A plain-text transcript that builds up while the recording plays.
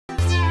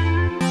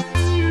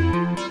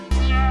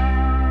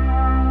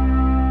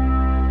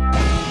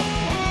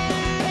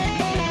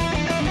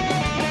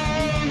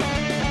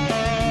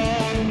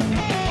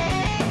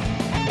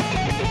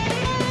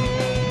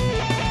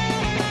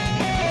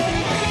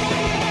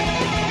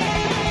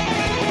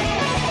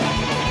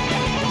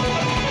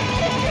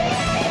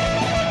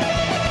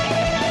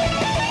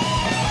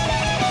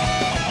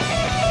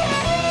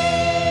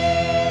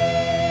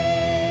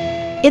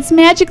It's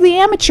Magic the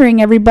Amateuring,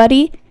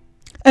 everybody.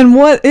 And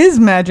what is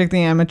Magic the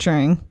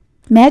Amateuring?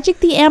 Magic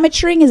the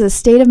Amateuring is a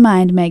state of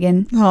mind,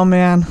 Megan. Oh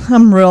man,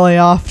 I'm really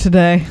off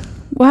today.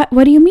 What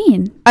do you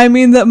mean? I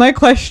mean that my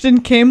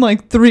question came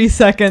like 3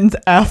 seconds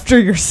after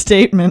your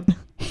statement.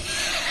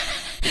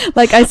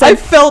 Like I said, I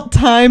felt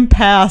time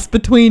pass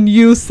between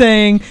you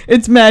saying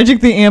it's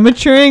Magic the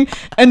Amateuring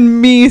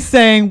and me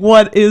saying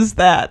what is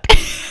that?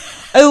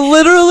 I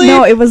literally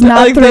No, it was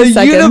not like 3 seconds.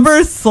 The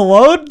universe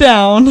slowed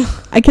down.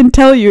 I can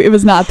tell you it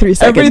was not 3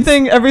 seconds.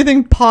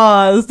 Everything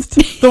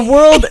paused. The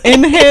world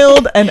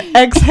inhaled and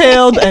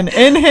exhaled and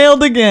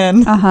inhaled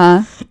again.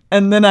 Uh-huh.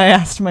 And then I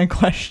asked my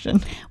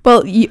question.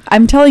 Well,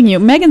 I'm telling you,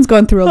 Megan's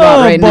going through a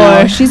lot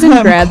now. She's in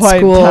grad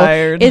school.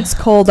 Tired. It's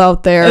cold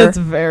out there. It's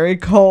very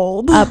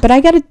cold. But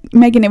I got it,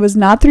 Megan, it was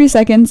not 3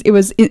 seconds. It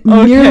was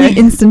nearly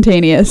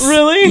instantaneous.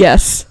 Really?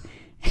 Yes.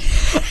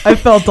 I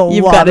felt a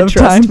lot of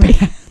time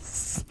pass.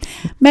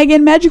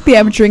 Megan, Magic the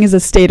Amateuring is a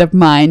state of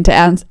mind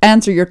to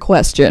answer your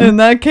question. In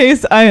that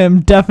case, I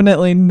am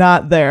definitely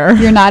not there.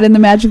 You're not in the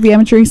Magic the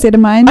Amateuring state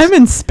of mind? I'm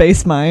in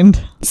Space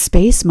Mind.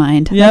 Space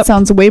Mind? Yep. That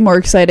sounds way more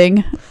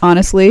exciting,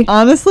 honestly.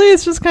 Honestly,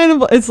 it's just kind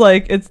of, it's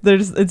like,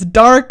 it's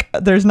dark.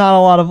 There's not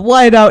a lot of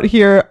light out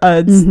here.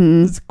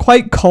 It's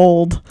quite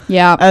cold.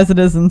 Yeah. As it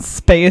is in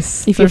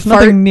space. If there's you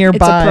fart, nothing nearby.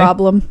 It's a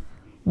problem.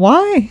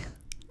 Why?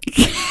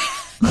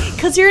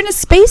 Because you're in a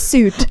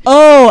spacesuit.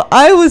 Oh,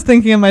 I was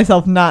thinking of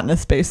myself not in a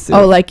spacesuit.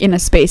 Oh, like in a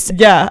space.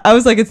 Yeah, I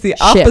was like, it's the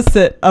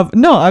opposite of.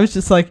 No, I was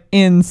just like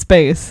in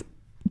space,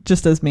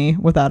 just as me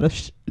without a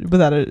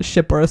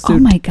ship or a suit. Oh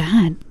my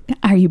God,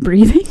 are you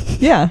breathing?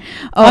 Yeah,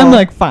 Oh, I'm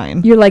like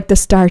fine. You're like the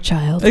Star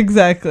Child.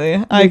 Exactly.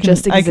 I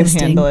can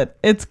handle it.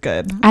 It's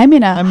good. I'm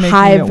in a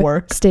hive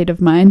state of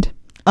mind.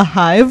 A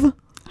hive?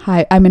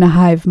 I'm in a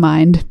hive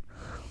mind.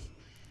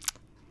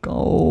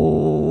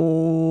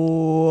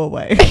 Go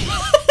away.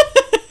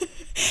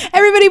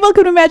 Everybody,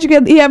 welcome to Magic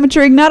the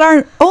Amateuring.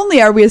 Not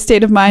only are we a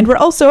state of mind, we're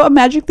also a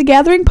Magic the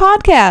Gathering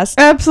podcast.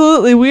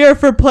 Absolutely. We are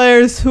for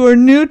players who are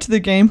new to the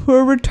game, who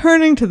are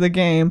returning to the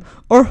game,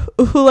 or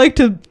who like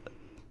to,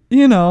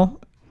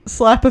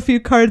 slap a few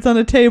cards on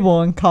a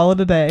table and call it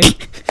a day.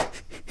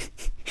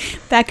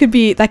 That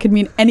could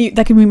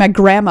mean my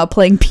grandma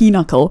playing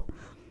Pinochle.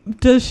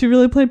 Does she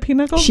really play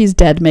Pinochle? She's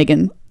dead,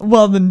 Megan.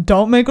 Well, then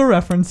don't make a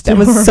reference to her.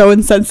 That was so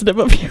insensitive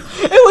of you.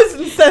 It was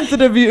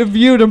insensitive of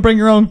you to bring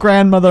your own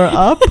grandmother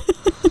up.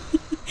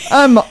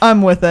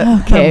 I'm with it.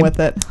 Okay. I'm with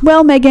it.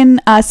 Well,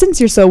 Megan,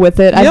 since you're so with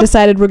it, I've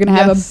decided we're going to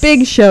have a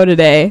big show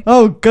today.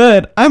 Oh,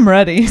 good. I'm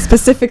ready.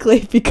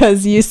 Specifically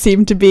because you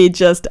seem to be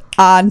just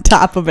on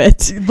top of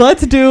it.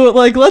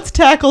 Let's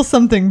tackle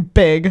something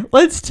big.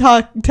 Let's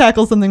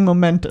tackle something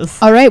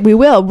momentous. All right, we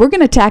will. We're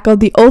going to tackle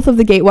the Oath of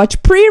the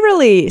Gatewatch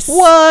Prerelease.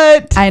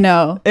 What? I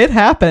know. It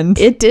happened.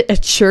 It did.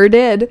 It sure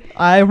did.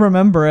 I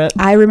remember it.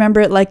 I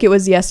remember it like it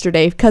was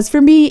yesterday, because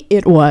for me,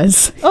 it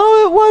was.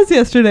 Oh, it was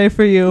yesterday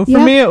for you. For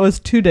me, it was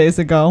 2 days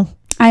ago.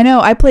 I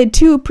know. I played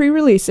 2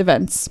 pre-release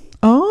events.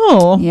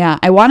 Oh. Yeah.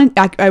 I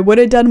would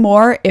have done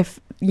more if,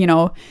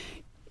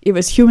 it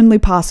was humanly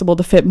possible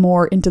to fit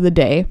more into the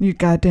day. You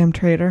goddamn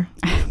traitor.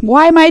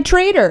 Why am I a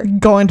traitor?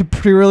 Going to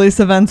pre-release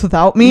events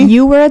without me?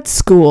 You were at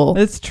school.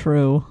 It's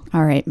true.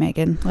 All right,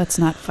 Megan. Let's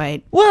not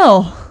fight.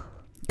 Well,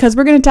 because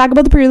we're going to talk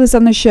about the pre-release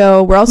on the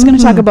show. We're also going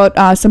to talk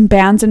about some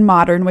bands in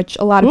Modern, which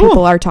a lot of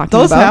people are talking about.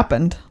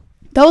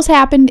 Those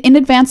happened in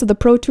advance of the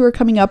Pro Tour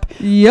coming up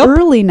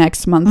early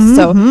next month.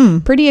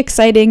 So pretty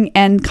exciting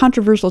and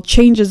controversial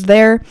changes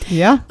there.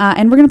 Yeah.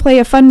 And we're going to play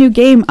a fun new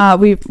game.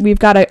 We've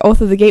got an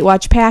Oath of the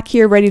Gatewatch pack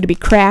here ready to be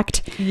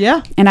cracked.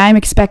 Yeah. And I'm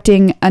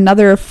expecting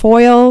another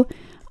foil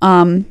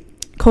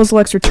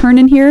Kozilek's Return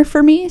in here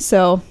for me.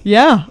 So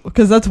yeah,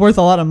 because that's worth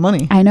a lot of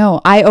money. I know.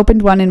 I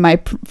opened one in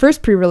my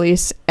first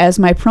pre-release as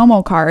my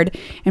promo card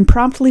and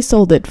promptly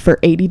sold it for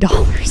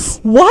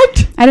 $80.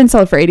 What? I didn't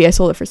sell it for $80. I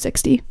sold it for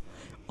 $60.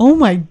 Oh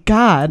my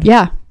God.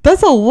 Yeah.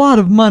 That's a lot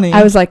of money.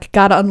 I was like,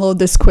 gotta unload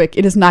this quick.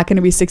 It is not going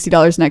to be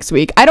 $60 next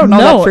week. I don't know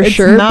that for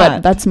sure,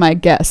 but that's my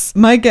guess.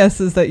 My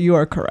guess is that you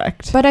are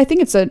correct. But I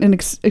think it's an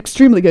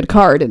extremely good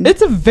card. And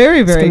it's a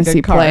very, very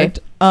good card.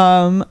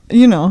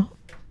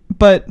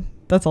 But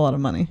that's a lot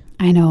of money.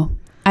 I know.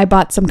 I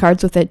bought some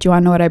cards with it. Do you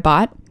want to know what I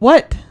bought?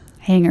 What?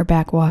 Hanger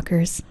back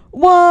walkers.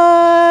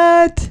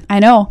 What? I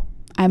know.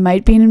 I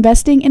might be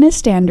investing in a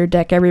standard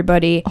deck,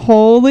 everybody.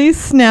 Holy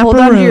snapperoonies. Hold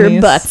on to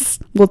your butts.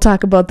 We'll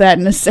talk about that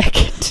in a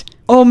second.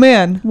 Oh,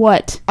 man.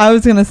 What? I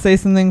was going to say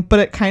something, but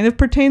it kind of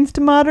pertains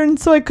to Modern,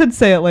 so I could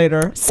say it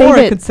later.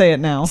 I could say it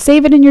now.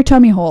 Save it in your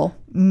tummy hole.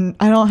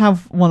 I don't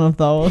have one of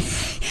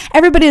those.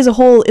 Everybody has a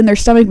hole in their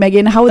stomach,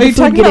 Megan. How would the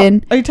food get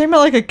in? Are you talking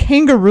about like a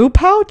kangaroo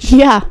pouch?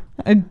 Yeah.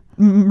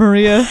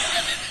 Maria,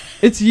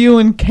 it's you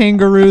and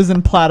kangaroos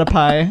and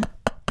platypi.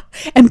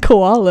 And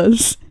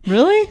koalas.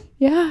 Really?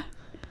 Yeah.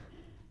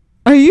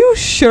 Are you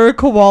sure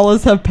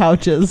koalas have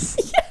pouches?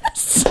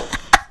 Yes.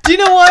 Do you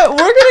know what? We're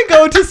going to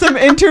go to some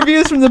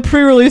interviews from the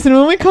pre-release, and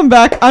when we come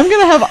back, I'm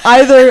going to have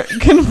either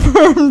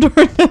confirmed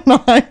or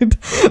denied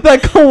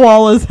that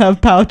koalas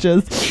have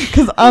pouches,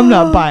 because I'm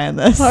not buying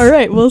this. All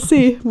right, we'll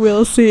see.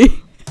 We'll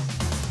see.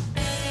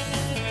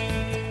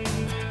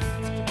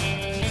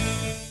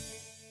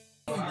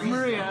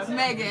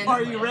 Meghan.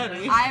 Are you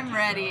ready? I'm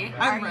ready.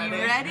 I'm ready.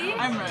 You ready?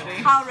 I'm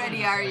ready. How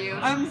ready are you?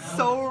 I'm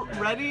so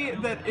ready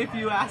that if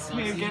you asked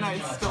me again,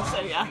 I'd still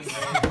say yes.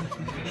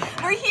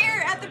 We're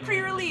here at the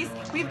pre-release.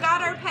 We've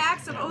got our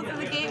packs of Oath of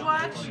the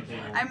Gatewatch.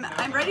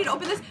 I'm ready to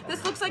open this.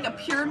 This looks like a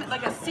pyramid,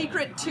 like a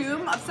secret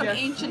tomb of some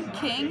ancient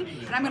king,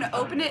 and I'm going to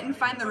open it and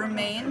find the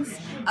remains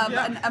of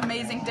an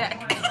amazing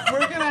deck.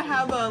 We're going to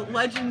have a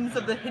Legends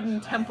of the Hidden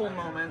Temple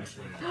moment.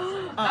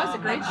 That was a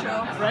great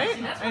show. Right?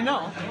 I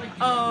know.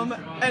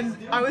 And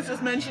I was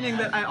just mentioning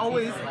that I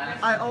always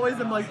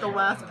am like the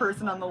last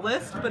person on the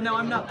list, but now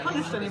I'm not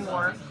punished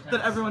anymore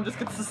that everyone just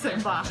gets the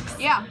same box.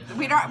 Yeah,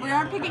 we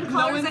aren't picking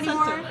colors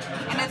anymore,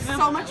 and it's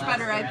so much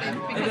better, I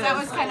think, because that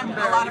was kind of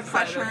a lot of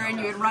pressure and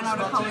you would run out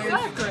of colors.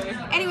 Exactly.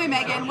 Anyway,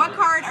 Meghan, what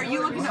card are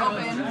you looking to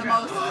open the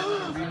most?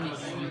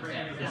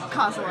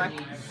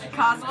 Kozilek.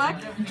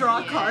 Kozilek?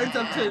 Draw cards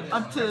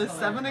up to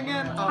 7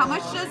 again. Oh. How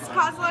much does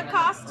Kozilek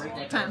cost?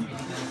 10.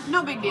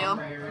 No big deal.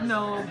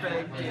 No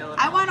big deal.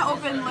 I want to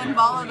open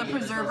Linvala the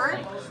Preserver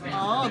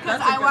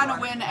because I want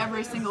to win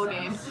every single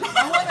game.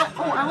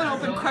 I want to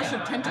open Crush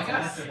of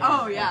Tentacles.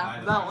 Oh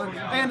yeah. That one.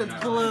 And it's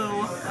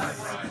blue.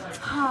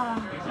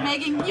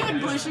 Meghan, you and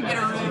blue should get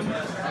a room.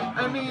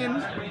 I mean,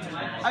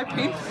 I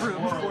paint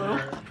rooms blue.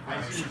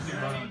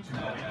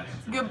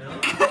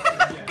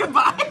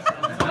 Goodbye.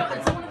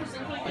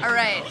 All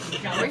right,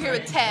 we're here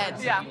with Ted.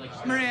 Yeah.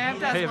 Maria, I have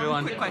to ask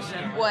one quick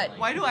question. What?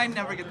 Why do I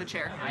never get the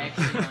chair?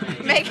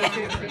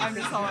 Meghan. I'm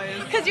just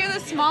always... Because you're the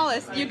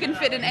smallest. You can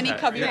fit in any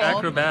cubby You're hole.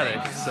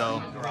 acrobatic,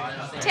 so...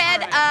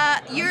 Ted,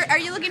 are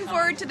you looking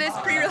forward to this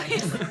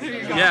pre-release?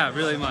 Yeah,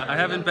 really much. I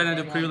haven't been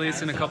into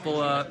pre-release in a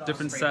couple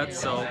different sets,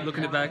 so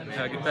looking to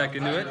get back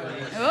into it.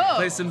 Oh.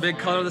 Play some big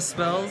colorless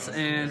spells,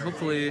 and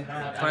hopefully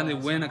finally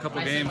win a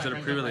couple games at a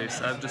pre-release.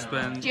 I've just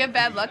been... Do you have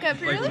bad luck at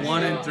pre-release? Like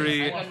 1 in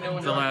 3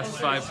 the last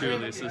 5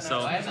 pre-releases,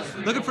 so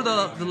looking for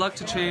the luck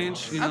to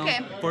change. You know,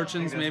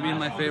 fortunes maybe in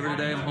my favor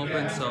today. I'm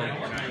hoping so.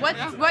 What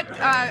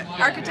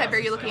archetype are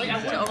you looking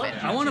to open?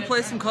 I want to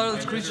play some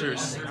colorless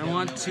creatures. I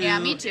want to. Yeah,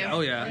 me too.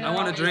 Oh yeah, I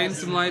want to drain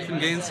some life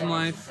and gain some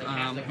life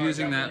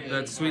using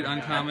that sweet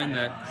uncommon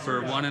that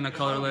for 1 in a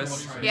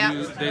colorless,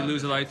 they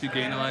lose a life, you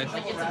gain a life.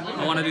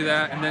 I want to do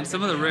that, and then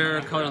some of the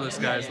rare colorless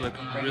guys look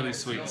really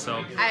sweet.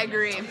 So I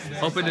agree.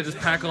 Hoping to just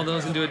pack all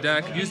those into a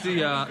deck. Use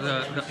the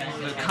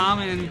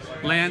common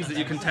lands that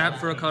you can tap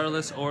for a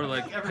colorless, or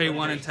like pay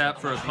 1 and tap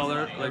for a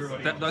color. Like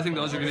I think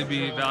those are going to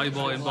be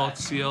valuable in both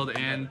sealed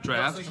and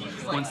draft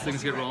once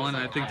things get rolling.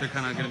 And I think they're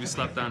kind of going to be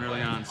slept on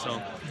early on.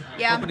 So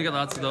hoping to get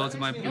lots of those in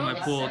my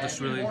pool. Just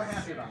really.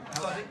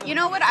 You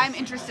know what I'm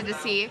interested to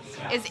see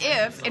is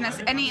if in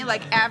any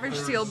like average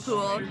sealed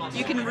pool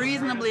you can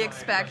reasonably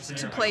expect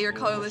to play your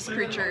colorless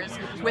creatures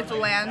with the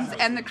lands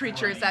and the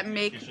creatures that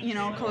make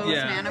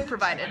colorless mana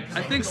provided.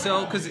 I think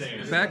so, because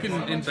back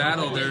in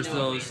battle there's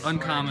the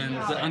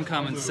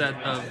uncommon set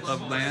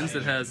of lands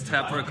that has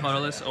tap for a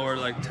colorless or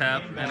like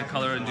tap and a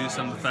color and do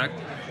some effect.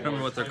 I don't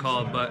remember what they're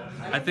called, but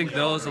I think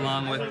those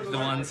along with the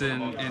ones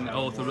in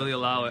Oath will really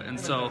allow it. And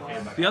so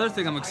the other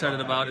thing I'm excited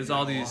about is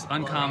all these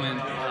uncommon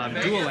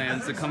dual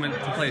lands that come in to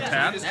play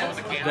taps.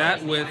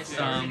 That with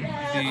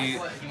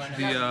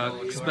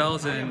the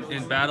spells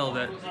in battle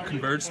that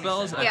converge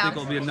spells, I think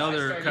will be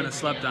another kind of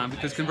slept on,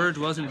 because converge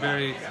wasn't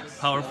very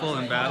powerful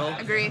in battle.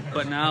 Agree.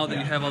 But now that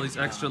you have all these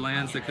extra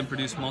lands that can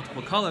produce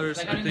multiple colors,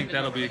 I think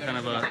that'll be kind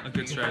of a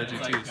good strategy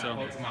too.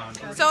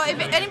 So if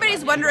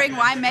anybody's wondering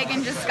why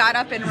Meghan just got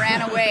up and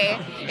ran away,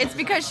 it's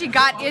because she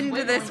got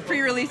into this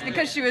pre-release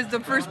because she was the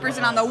first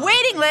person on the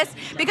waiting list,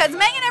 because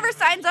Meghan never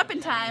signs up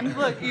in time.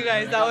 Look, you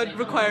guys, that would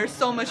require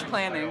so much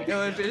planning. It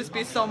would just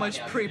be so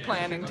much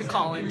pre-planning to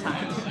call in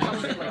time.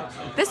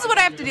 This is what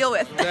I have to deal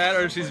with. That,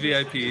 or she's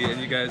VIP and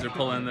you guys are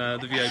pulling the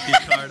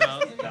VIP card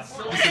out just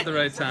at the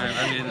right time.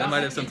 I mean, that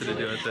might have something to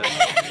do with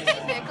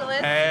it. Nicholas.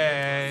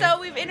 Hey. So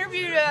we've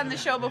interviewed you on the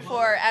show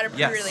before at a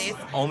pre-release.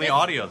 Yes, only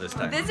audio this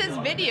time. This is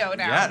video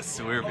now. Yes,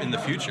 we're in the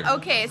future.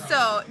 Okay,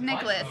 so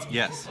Nicholas.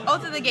 Yes.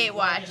 Oath of the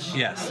Gatewatch.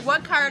 Yes.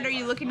 What card are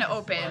you looking to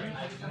open?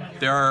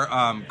 There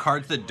are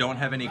cards that don't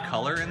have any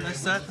color in this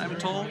set, I'm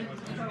told.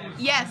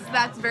 Yes,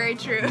 that's very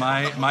true.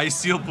 My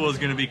seal pool is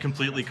going to be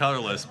completely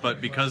colorless,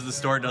 but because the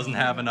store doesn't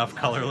have enough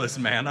colorless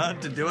mana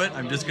to do it,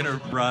 I'm just going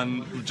to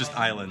run just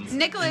islands.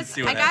 Nicholas,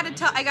 I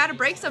gotta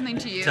break something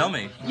to you. Tell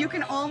me. You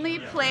can only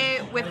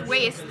play with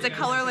wastes, the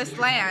colorless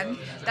land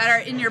that are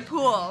in your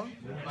pool.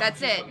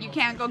 That's it. You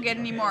can't go get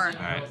any more.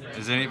 All right.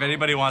 If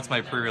anybody wants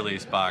my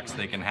pre-release box,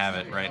 they can have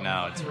it right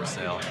now. It's for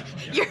sale.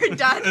 You're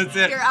done. That's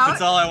it. You're out.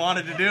 That's all I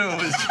wanted to do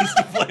was just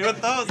to play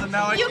with those, and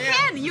now I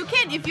can. You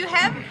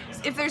can.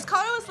 If there's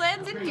colorless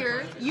lands in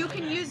here, you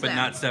can use them. But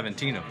not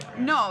 17 of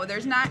them. No,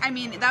 there's not. I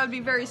mean, that would be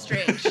very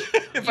strange.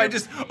 If I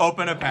just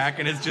open a pack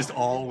and it's just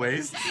all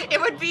waste? It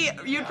would be,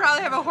 you'd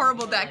probably have a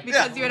horrible deck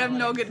because you would have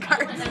no good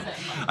cards.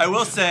 I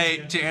will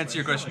say, to answer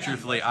your question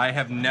truthfully, I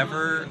have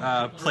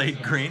never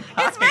played green.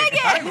 It's Meghan!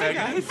 Hi,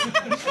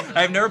 Meghan.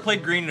 I have never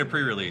played green in a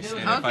pre-release. And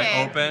if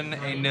I open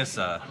a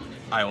Nissa,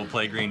 I will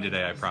play green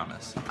today, I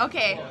promise.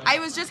 Okay, I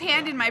was just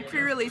handed my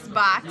pre-release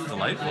box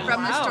Delightful.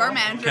 from the store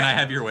manager. Can I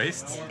have your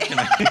wastes?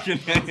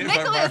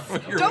 Nicholas,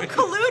 don't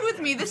collude with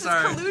me. This is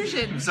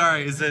collusion. I'm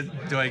sorry.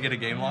 Do I get a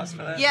game loss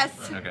for that? Yes.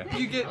 Okay.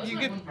 You get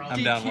I'm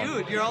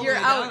DQ'd. You're all You're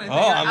the way out. down.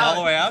 Oh, I'm all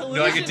the way out?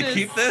 Collusion Do I get to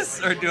keep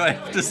this, or do I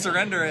have to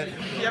surrender it?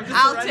 You have to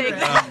I'll surrender take it.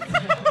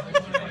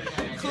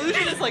 that.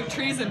 Collusion is like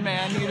treason,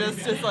 man. You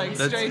just like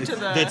straight to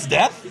the. That's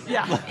death?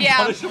 Yeah. Yeah.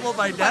 Punishable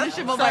by death?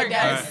 Punishable by Sorry,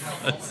 death.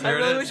 guys. Let's I hear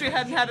really it. wish we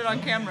hadn't had it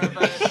on camera,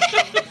 but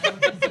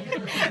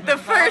The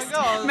first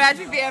goes.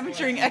 Magic the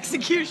Amateuring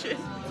execution.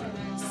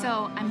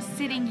 So I'm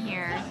sitting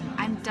here.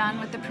 I'm done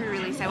with the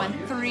pre-release. I went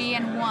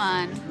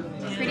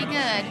 3-1. Pretty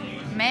good.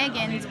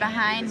 Megan's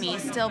behind me,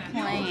 still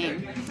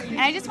playing. And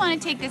I just want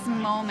to take this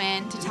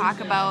moment to talk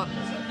about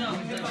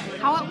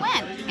how it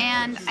went.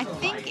 And I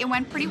think it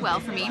went pretty well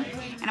for me.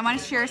 And I want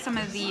to share some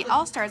of the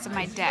all-stars of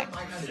my deck.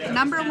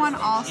 Number 1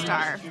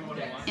 all-star,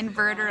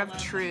 Inverter of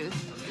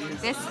Truth.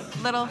 This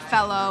little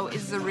fellow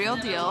is the real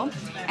deal,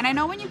 and I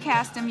know when you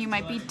cast him you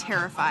might be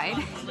terrified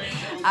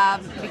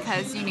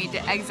because you need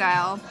to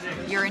exile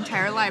your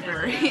entire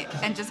library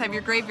and just have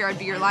your graveyard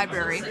be your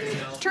library.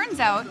 Turns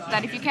out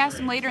that if you cast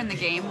him later in the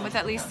game with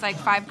at least like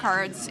 5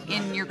 cards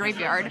in your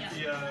graveyard,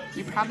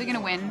 you're probably going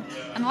to win,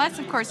 unless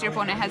of course your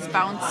opponent has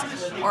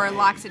bounce or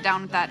locks it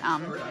down with that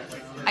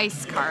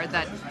ice card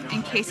that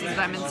encases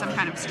them in some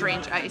kind of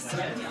strange ice.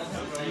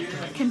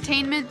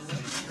 Containment,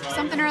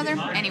 something or other.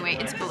 Anyway,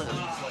 it's blue.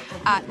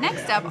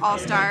 Next up,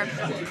 All-Star,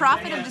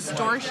 Prophet of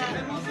Distortion.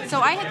 So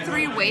I had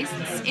 3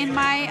 wastes in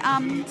my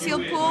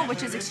sealed pool,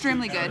 which is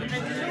extremely good,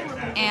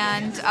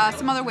 and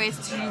some other ways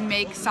to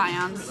make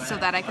scions so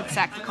that I could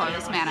sack the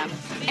colorless mana.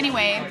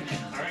 Anyway,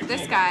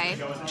 this guy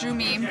drew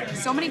me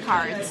so many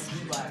cards.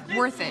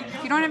 Worth it.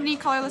 If you don't have any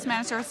colorless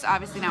mana source,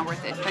 obviously not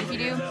worth it, but if you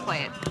do,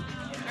 play it.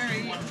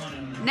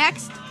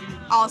 Next,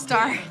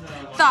 All-Star,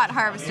 Thought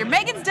Harvester.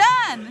 Megan's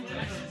done!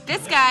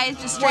 This guy is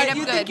just straight up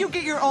you good. think you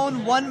get your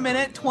own 1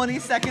 minute,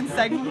 20-second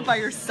segment by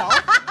yourself?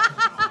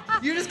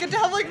 You just get to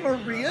have like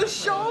Maria's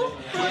show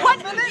for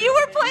What? 1 minute? You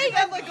were playing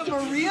have like a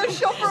Maria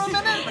show for a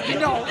minute?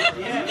 No,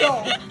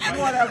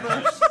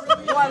 whatever.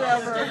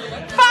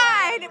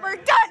 Fine, we're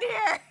done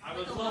here!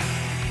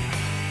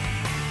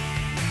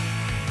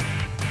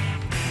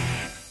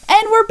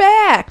 And we're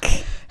back!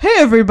 Hey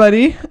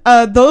everybody,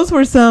 those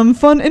were some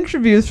fun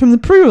interviews from the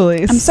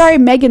pre-release. I'm sorry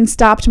Megan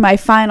stopped my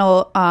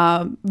final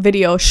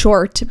video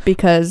short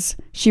because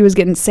she was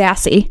getting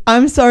sassy.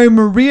 I'm sorry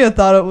Maria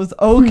thought it was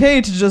okay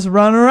to just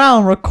run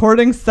around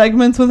recording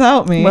segments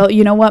without me. Well,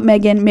 you know what,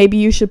 Megan? Maybe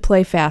you should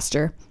play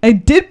faster. I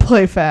did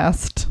play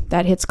fast.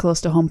 That hits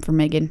close to home for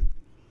Megan.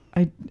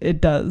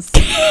 It does.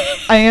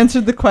 I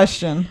answered the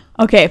question.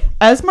 Okay.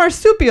 As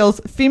marsupials,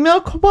 female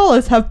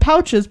koalas have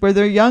pouches where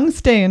their young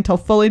stay until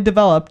fully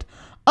developed.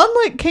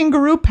 Unlike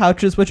kangaroo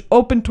pouches, which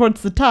open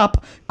towards the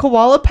top,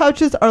 koala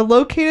pouches are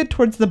located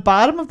towards the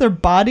bottom of their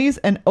bodies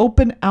and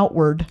open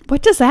outward.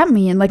 What does that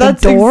mean? Like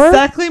That's a door?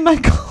 Exactly my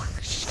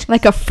question.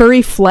 Like a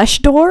furry flesh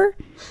door?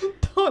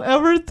 Don't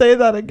ever say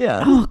that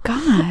again. Oh,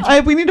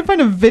 God. We need to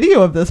find a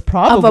video of this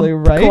probably, of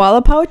a right?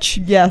 Koala pouch?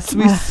 Yes,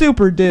 we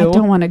super do. I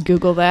don't want to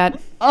Google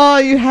that. Oh,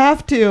 you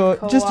have to.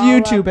 Just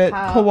Koala YouTube it.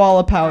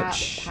 Koala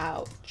pouch.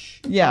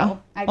 Yeah.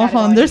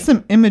 There's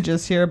some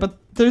images here, but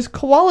there's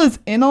koalas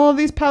in all of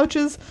these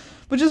pouches,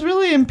 which is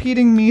really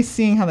impeding me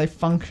seeing how they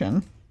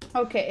function.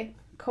 Okay.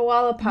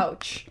 Koala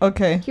pouch.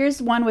 Okay.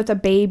 Here's one with a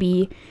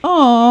baby.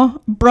 Aw,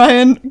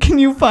 Brian, can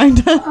you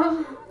find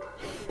it?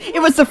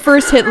 It was the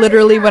first hit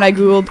literally when I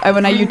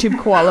YouTube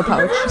koala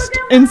pouch. Just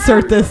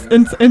insert this.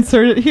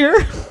 Insert it here.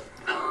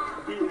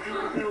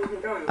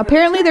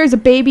 Apparently there's a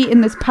baby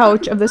in this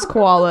pouch of this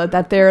koala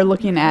that they're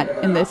looking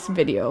at in this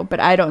video, but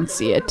I don't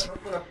see it.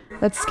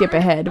 Let's skip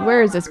ahead.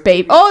 Where is this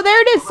baby? Oh,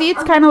 there it is. See,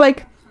 it's kind of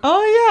like...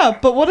 Oh, yeah.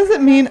 But what does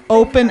it mean,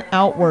 open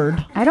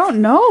outward? I don't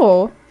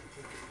know.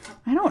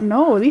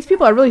 These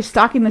people are really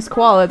stalking this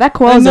koala. That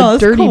koala's a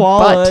dirty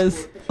butt. I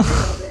was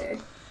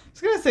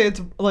going to say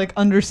it's, like,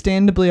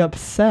 understandably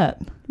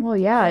upset. Well,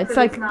 yeah. It's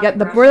like...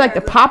 we're like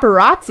the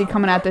paparazzi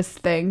coming at this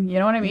thing. You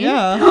know what I mean?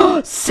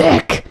 Yeah.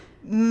 Sick!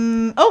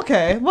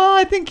 Okay. Well,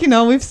 I think,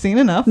 we've seen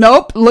enough.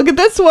 Nope. Look at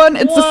this one.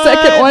 It's the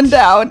second one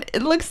down.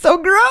 It looks so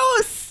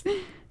gross.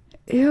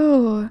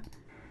 Ew.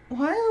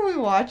 Why are we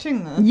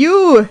watching this?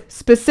 You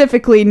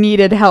specifically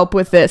needed help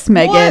with this,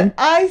 Megan. What?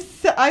 I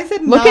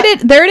said Look at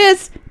it. There it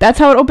is. That's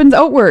how it opens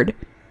outward.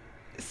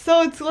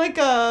 So it's like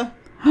a...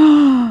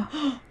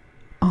 Oh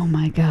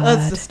my God.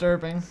 That's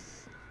disturbing.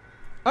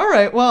 All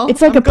right, well...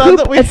 It's like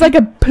It's like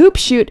a poop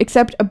chute,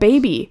 except a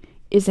baby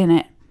is in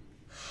it.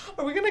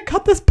 Are we going to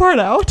cut this part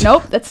out?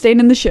 Nope, that's staying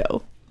in the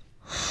show.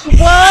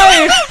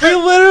 Why? We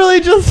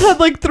literally just had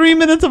like 3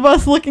 minutes of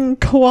us looking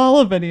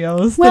koala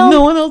videos that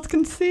no one else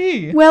can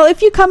see. Well,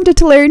 if you come to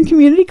Tolarian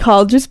Community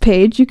College's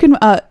page, you can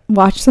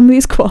watch some of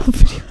these koala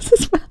videos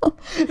as well.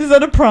 Is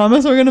that a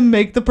promise? We're going to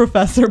make the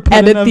professor put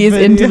edit in a these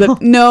video? Into the...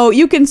 No,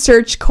 you can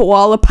search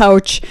koala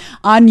pouch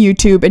on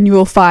YouTube and you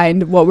will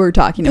find what we're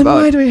talking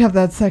about. Why do we have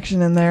that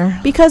section in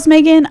there? Because,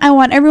 Megan, I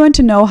want everyone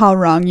to know how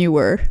wrong you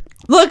were.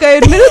 Look, I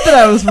admitted that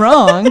I was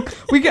wrong.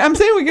 I'm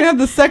saying we can have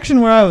the section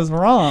where I was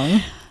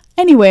wrong.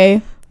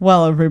 Anyway.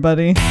 Well,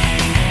 everybody.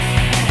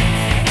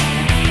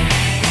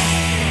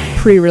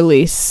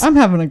 Pre-release. I'm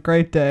having a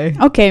great day.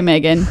 Okay,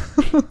 Megan.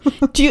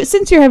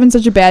 Since you're having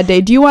such a bad day,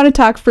 do you want to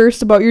talk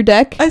first about your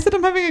deck? I said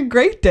I'm having a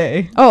great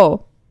day.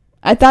 Oh,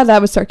 I thought that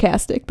was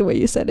sarcastic the way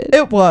you said it.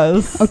 It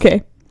was.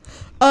 Okay.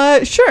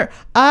 Sure.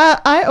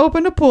 I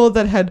opened a pool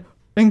that had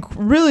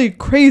really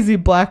crazy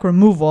black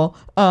removal.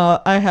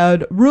 I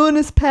had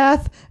Ruinous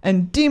Path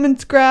and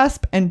Demon's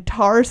Grasp and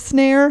Tar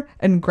Snare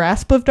and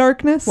Grasp of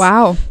Darkness.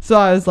 Wow. So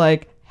I was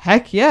like,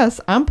 heck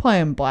yes, I'm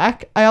playing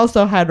black. I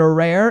also had a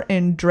rare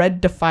in Dread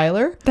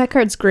Defiler. That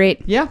card's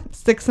great. Yeah,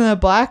 6 and a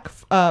black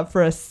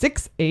for a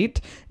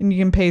 6/8, and you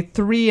can pay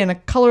 3 and a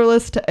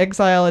colorless to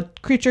exile a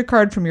creature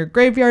card from your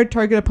graveyard.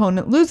 Target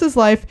opponent loses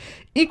life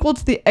equal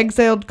to the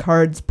exiled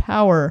card's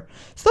power.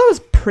 So that was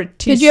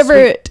pretty Did you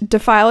ever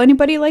defile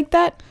anybody like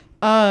that?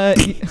 I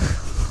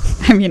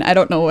mean, I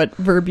don't know what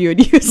verb you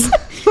would use.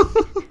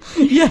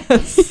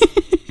 Yes.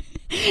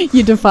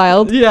 You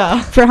defiled?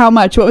 Yeah. For how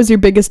much? What was your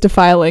biggest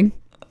defiling?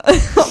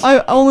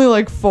 I only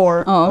like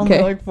 4. Oh, okay.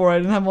 Only like 4. I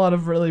didn't have a lot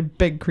of really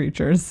big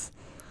creatures.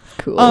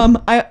 Cool.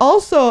 I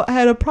also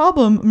had a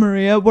problem,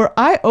 Maria, where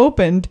I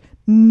opened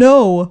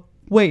no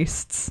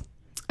wastes.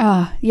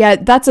 Yeah,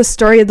 that's a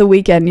story of the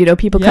weekend. You know,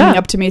 people coming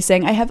up to me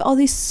saying, I have all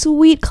these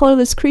sweet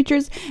colorless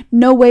creatures,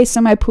 no wastes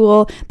in my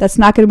pool. That's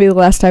not going to be the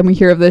last time we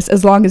hear of this,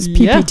 as long as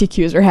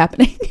PPTQs are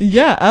happening.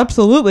 Yeah,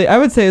 absolutely. I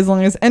would say as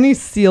long as any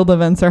sealed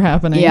events are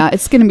happening. Yeah,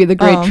 it's going to be the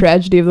great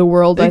tragedy of the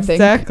world, I think.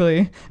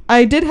 Exactly.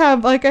 I did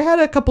have, I had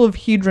a couple of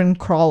Hedron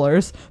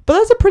crawlers, but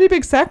that's a pretty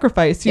big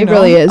sacrifice, you know? It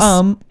really is.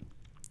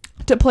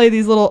 To play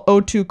these little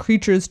O2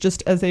 creatures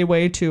just as a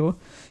way to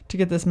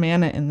get this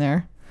mana in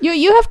there.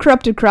 You have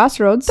Corrupted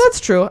Crossroads. That's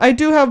true. I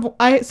do have.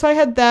 So I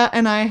had that,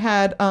 and I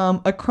had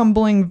a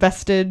Crumbling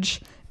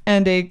Vestige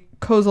and a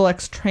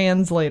Kozilek's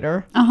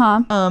Translator.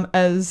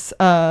 As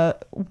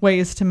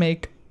ways to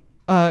make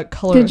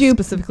color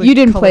specifically. You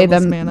didn't play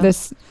them mana.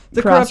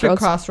 the Corrupted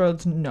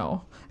Crossroads,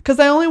 no. Because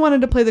I only wanted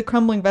to play the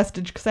Crumbling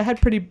Vestige because I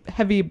had pretty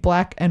heavy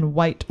black and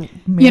white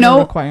mana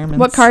requirements.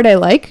 What card I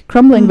like?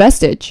 Crumbling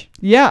Vestige.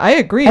 Yeah, I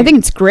agree. I think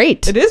it's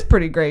great. It is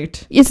pretty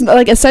great. It's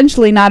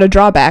essentially not a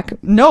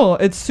drawback. No,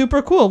 it's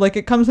super cool.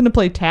 It comes into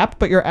play tapped,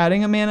 but you're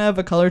adding a mana of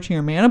a color to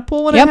your mana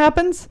pool when it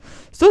happens.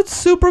 So it's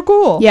super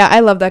cool. Yeah,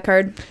 I love that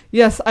card.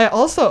 Yes, I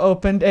also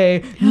opened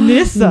a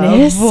Nissa,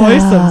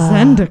 Voice of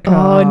Zendikar.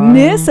 Oh,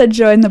 Nissa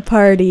joined the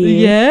party.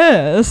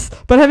 Yes,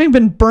 but having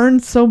been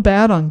burned so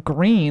bad on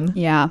green,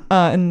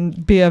 in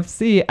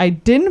BFC, I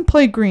didn't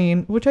play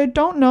green, which I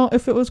don't know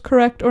if it was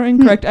correct or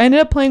incorrect. I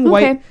ended up playing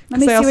white. Let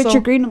me see what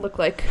your green would look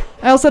like.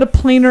 I also had a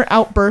planar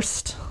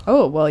outburst.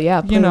 Oh, well,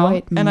 yeah.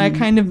 White. And I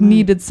kind of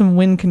needed some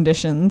win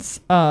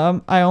conditions.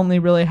 I only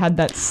really had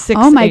that 6/8.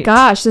 Oh my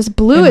gosh, this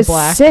blue is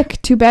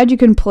sick. Too bad you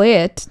couldn't play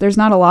it. There's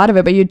not a lot of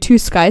it, but you had 2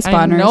 Sky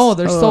Spawners. I know,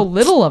 there's so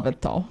little of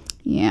it, though.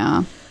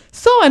 Yeah.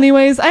 So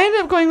anyways, I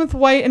ended up going with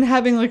white and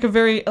having a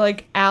very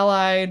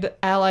allied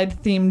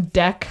themed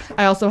deck.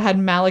 I also had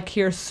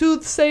Malakir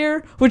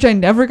Soothsayer, which I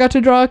never got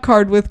to draw a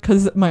card with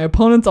because my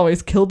opponents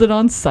always killed it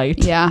on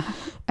sight. Yeah,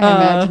 I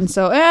imagine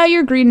so.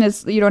 Your green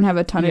you don't have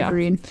a ton of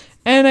green.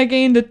 And I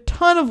gained a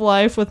ton of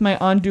life with my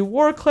Ondu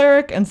War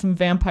Cleric and some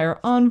Vampire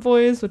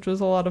Envoys, which was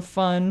a lot of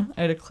fun.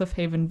 I had a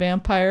Cliffhaven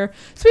Vampire.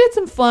 So we had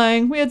some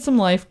flying, we had some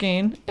life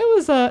gain. It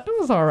was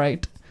all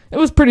right. It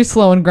was pretty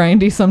slow and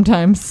grindy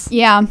sometimes.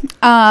 Yeah.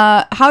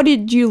 How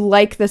did you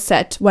like the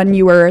set when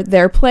you were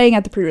there playing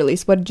at the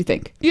pre-release? What did you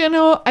think?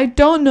 I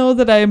don't know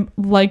that I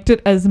liked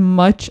it as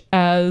much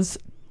as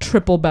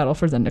Triple Battle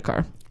for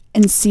Zendikar.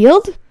 In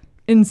Sealed?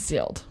 In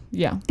Sealed,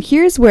 yeah.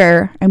 Here's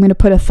where I'm going to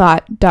put a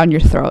thought down your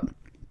throat.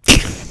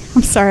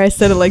 I'm sorry I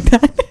said it like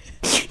that.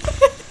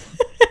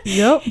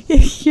 Yep.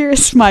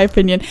 Here's my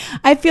opinion.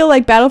 I feel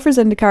like Battle for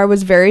Zendikar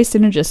was very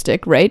synergistic,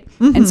 right?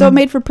 Mm-hmm. And so it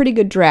made for a pretty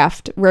good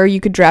draft where you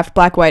could draft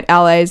black-white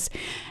allies,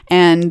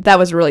 and that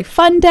was a really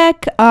fun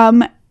deck.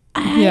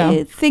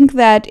 I think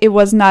that it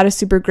was not a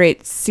super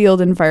great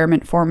sealed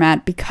environment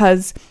format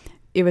because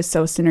it was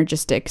so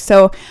synergistic.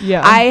 So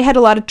I had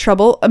a lot of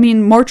trouble. I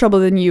mean, more trouble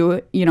than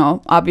you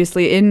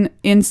obviously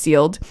in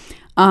sealed.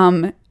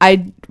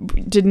 I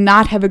did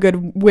not have a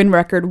good win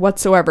record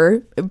whatsoever,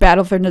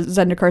 Battle for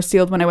Zendikar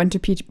Sealed, when I went to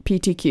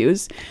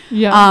PTQs,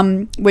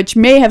 which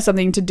may have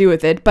something to do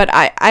with it, but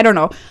I don't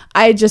know.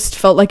 I just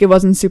felt like it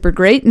wasn't super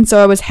great, and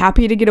so I was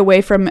happy to get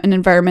away from an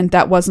environment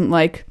that wasn't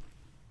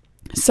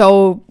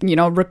so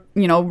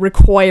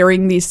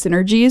requiring these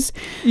synergies.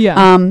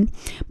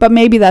 But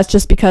maybe that's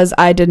just because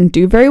I didn't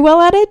do very well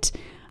at it.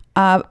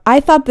 I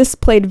thought this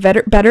played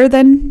better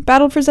than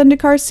Battle for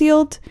Zendikar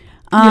Sealed.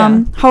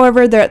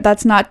 However,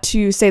 that's not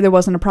to say there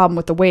wasn't a problem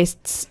with the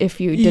wastes if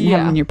you didn't have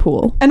them in your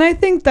pool. And I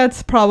think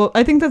that's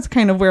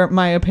kind of where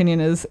my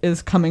opinion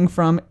is coming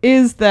from,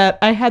 is that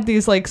I had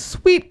these like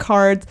sweet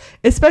cards,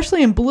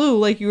 especially in blue,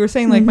 like you were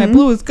saying, like my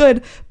blue is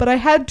good, but I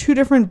had 2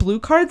 different blue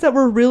cards that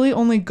were really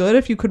only good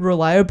if you could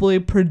reliably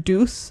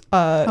produce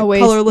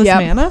colorless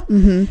mana.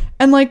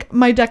 And like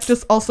my deck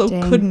just also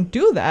couldn't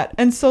do that.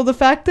 And so the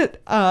fact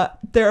that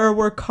there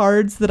were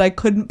cards that I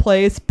couldn't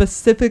play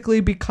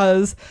specifically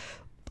because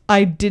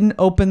I didn't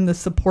open the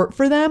support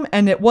for them,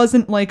 and it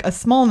wasn't like a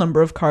small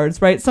number of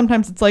cards, right?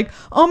 Sometimes it's like,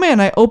 oh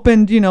man, I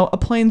opened, a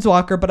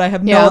Planeswalker, but I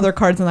have no other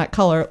cards in that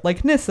color,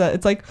 like Nissa.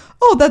 It's like,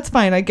 oh, that's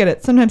fine, I get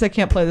it. Sometimes I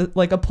can't play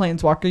like a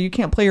Planeswalker. You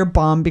can't play your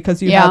bomb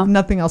because you have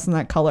nothing else in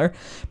that color.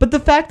 But the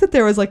fact that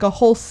there was like a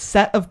whole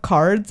set of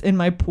cards in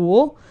my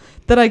pool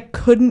that I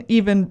couldn't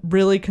even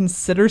really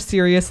consider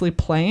seriously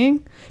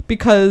playing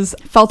because...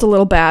 Felt a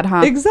little bad,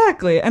 huh?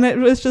 Exactly. And it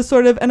was just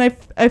sort of... And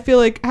I feel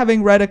like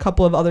having read a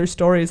couple of other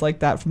stories like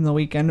that from the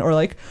weekend, or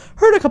like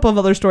heard a couple of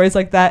other stories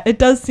like that, it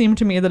does seem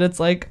to me that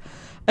it's like,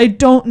 I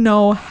don't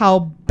know how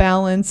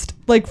balanced...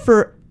 Like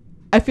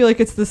I feel like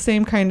it's the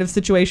same kind of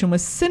situation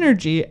with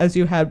synergy as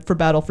you had for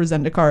Battle for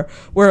Zendikar,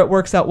 where it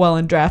works out well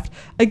in draft.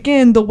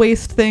 Again, the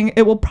waste thing,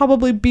 it will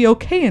probably be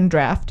okay in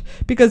draft,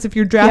 because if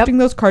you're drafting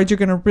those cards, you're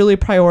going to really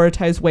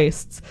prioritize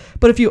wastes.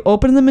 But if you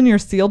open them in your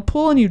sealed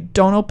pool and you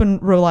don't open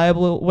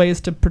reliable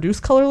ways to produce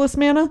colorless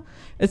mana,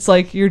 it's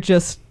like you're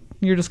just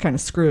kind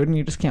of screwed and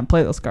you just can't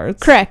play those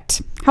cards.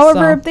 Correct.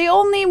 However, they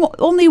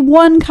only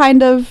one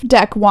kind of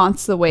deck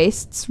wants the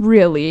wastes,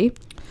 really.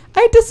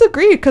 I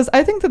disagree, because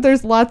I think that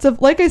there's lots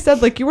of, like I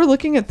said, like you were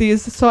looking at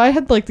these, so I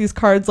had like these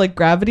cards like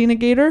Gravity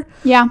Negator,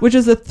 which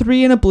is a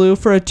 3 and a blue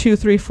for a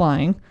 2/3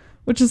 flying,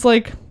 which is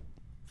like,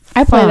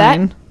 I play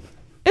that.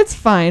 It's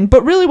fine,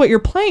 but really what you're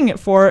playing it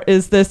for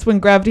is this: when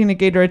Gravity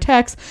Negator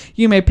attacks,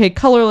 you may pay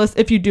colorless.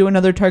 If you do,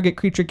 another target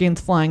creature gains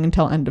flying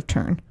until end of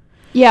turn.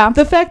 Yeah.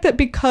 The fact that,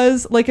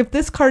 because like if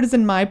this card is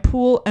in my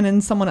pool and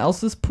in someone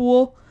else's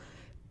pool,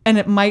 and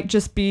it might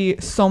just be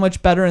so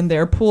much better in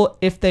their pool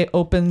if they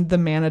open the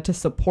mana to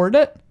support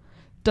it,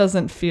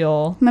 doesn't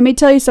feel... Let me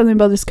tell you something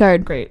about this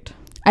card. Great.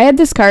 I had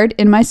this card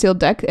in my sealed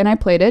deck, and I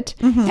played it.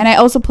 And I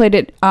also played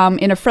it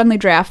in a friendly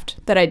draft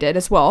that I did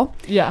as well.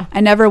 Yeah.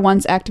 I never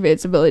once activated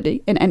its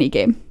ability in any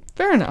game.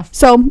 Fair enough.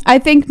 So I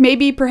think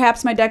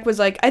perhaps my deck was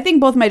like... I think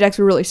both my decks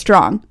were really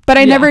strong. But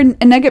I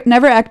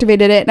never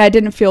activated it, and I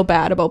didn't feel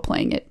bad about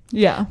playing it.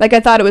 Yeah. Like, I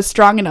thought it was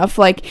strong enough.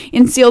 Like,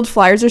 in sealed,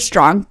 flyers are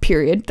strong,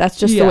 period. That's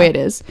just the way it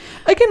is.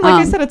 Again, like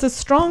I said, it's a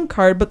strong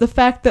card, but the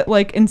fact that,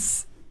 like,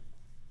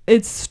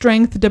 its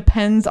strength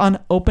depends on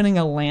opening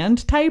a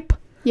land type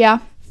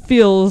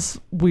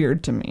feels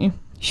weird to me.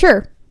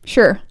 Sure.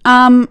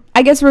 I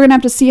guess we're going to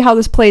have to see how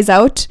this plays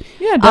out.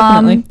 Yeah,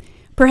 definitely.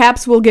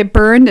 Perhaps we'll get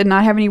burned and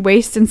not have any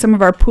waste in some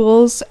of our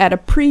pools at a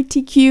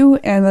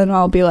pre-TQ, and then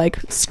I'll be like,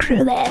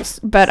 screw this.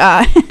 But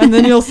and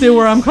then you'll see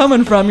where I'm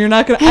coming from. You're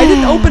not gonna... I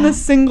didn't open a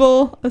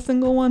single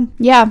one.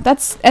 Yeah,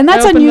 that's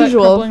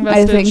unusual,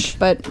 I think,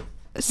 but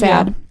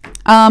sad.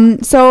 Yeah.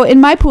 So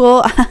in my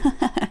pool,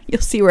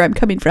 you'll see where I'm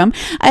coming from.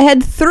 I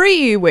had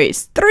 3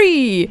 wastes.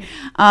 3.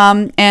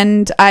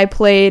 And I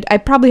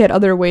probably had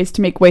other ways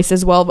to make waste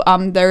as well.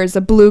 There's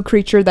a blue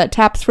creature that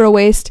taps for a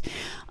waste.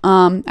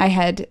 I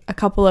had a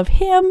couple of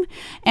him,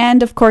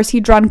 and of course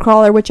Hedron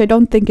Crawler, which I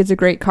don't think is a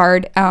great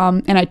card,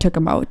 and I took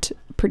him out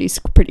pretty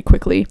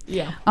quickly.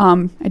 Yeah.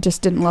 I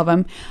just didn't love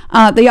him.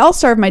 The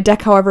all-star of my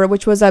deck, however,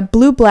 which was a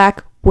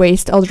blue-black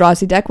waste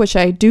Eldrazi deck, which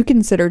I do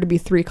consider to be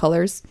 3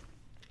 colors,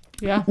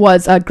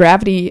 was a not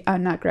Gravity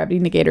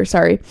Negator,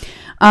 sorry.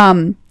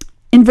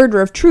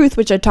 Inverter of Truth,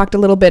 which I talked a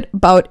little bit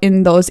about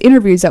in those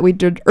interviews that we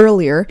did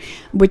earlier,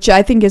 which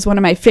I think is one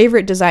of my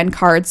favorite design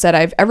cards that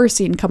I've ever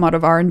seen come out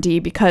of R&D,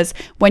 because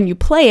when you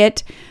play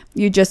it,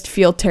 you just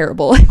feel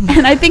terrible.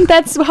 And I think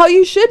that's how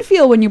you should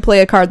feel when you play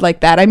a card like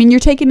that. I mean, you're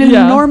taking an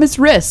enormous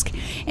risk.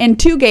 In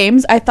 2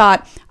 games, I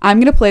thought, I'm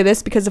going to play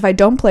this because if I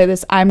don't play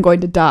this, I'm going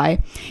to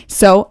die.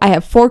 So I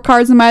have 4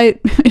 cards in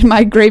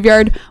my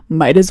graveyard,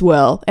 might as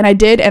well. And I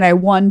did, and I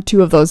won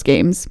 2 of those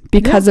games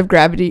because of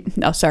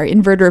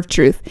Inverter of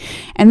Truth.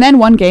 And then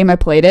one game I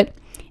played it,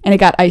 and it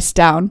got iced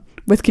down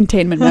with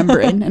Containment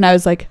Membrane. And I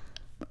was like,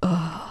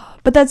 ugh.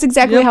 But that's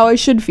exactly how I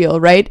should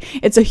feel, right?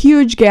 It's a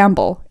huge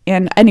gamble.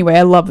 And anyway,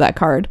 I love that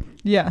card.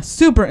 Yeah,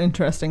 super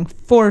interesting,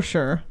 for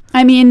sure.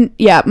 I mean,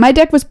 yeah, my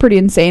deck was pretty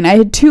insane. I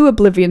had 2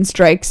 Oblivion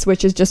Strikes,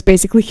 which is just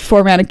basically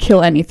 4 mana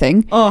kill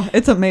anything. Oh,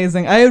 it's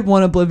amazing. I had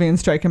 1 Oblivion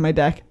Strike in my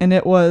deck, and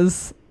it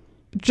was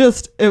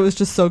just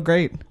so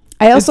great.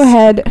 I also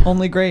had...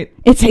 Only great.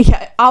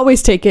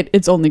 Always take it.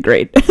 It's only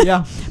great.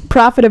 Yeah.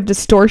 Prophet of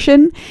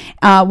Distortion,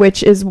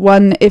 which is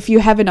one, if you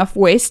have enough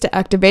waste to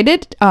activate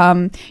it,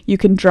 you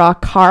can draw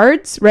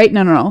cards, right?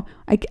 No.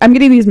 I'm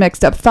getting these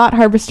mixed up. Thought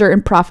Harvester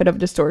and Prophet of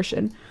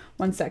Distortion.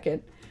 1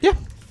 second. Yeah.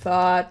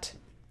 Thought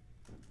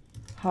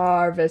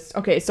Harvest.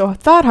 Okay, so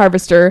Thought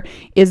Harvester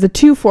is the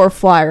 2/4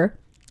 flyer.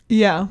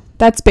 Yeah.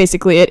 That's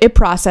basically it. It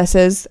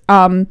processes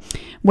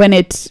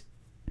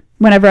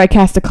whenever I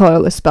cast a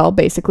colorless spell,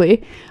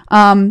 basically.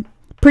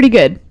 pretty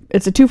good.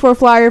 It's a 2/4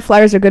 flyer.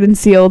 Flyers are good and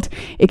sealed.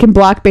 It can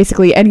block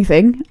basically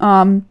anything.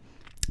 And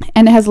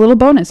it has a little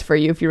bonus for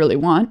you if you really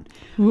want.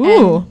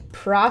 Ooh. And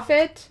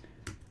Prophet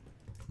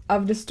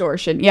of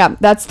Distortion. Yeah,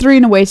 that's 3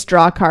 in a waste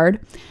draw card.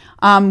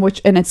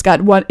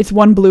 It's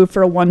 1 blue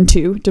for a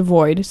 1/2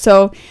 devoid.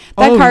 So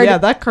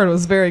that card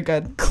was very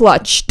good.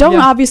 Clutch. Don't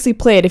obviously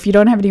play it if you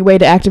don't have any way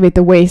to activate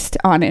the waste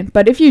on it.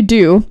 But if you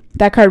do,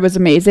 that card was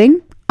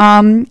amazing.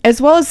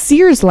 As well as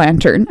Seer's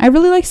Lantern. I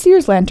really like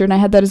Seer's Lantern. I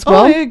had that as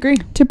well. Oh, I agree.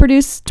 To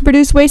produce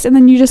waste, and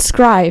then you just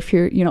scry if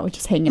you're,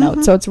 just hanging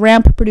out. So it's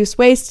ramp, produce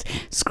waste,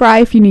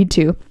 scry if you need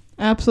to.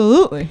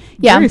 Absolutely.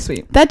 Yeah. Very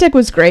sweet. That deck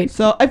was great.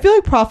 So I feel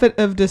like Prophet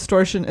of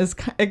Distortion is,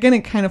 again,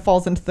 it kind of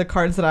falls into the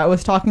cards that I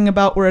was talking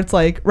about, where it's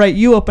like, right,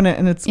 you open it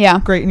and it's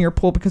great in your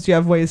pool because you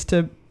have ways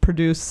to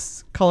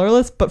produce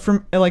colorless. But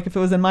from like, if it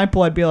was in my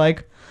pool, I'd be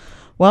like,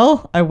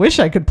 well, I wish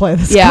I could play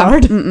this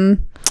card.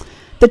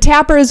 The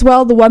tapper as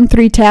well, the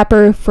 1/3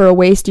 tapper for a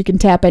waste, you can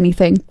tap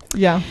anything.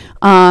 Yeah.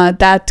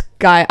 That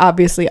guy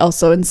obviously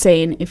also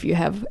insane if you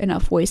have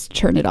enough waste to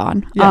turn it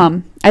on. Yeah.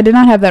 I did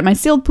not have that in my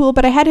sealed pool,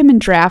 but I had him in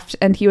draft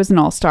and he was an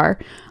all-star,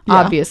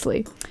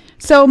 obviously.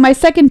 So my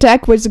second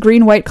deck was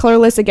green-white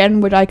colorless, again,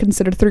 what I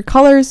consider 3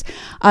 colors.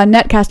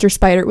 Netcaster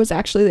Spider was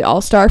actually the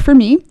all-star for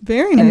me.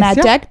 Very nice. In that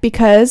deck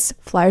because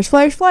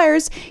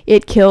flyers,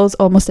 it kills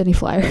almost any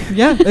flyer.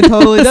 Yeah, it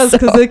totally does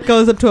because it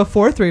goes up to a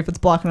 4/3 if it's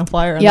blocking a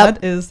flyer, and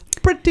that is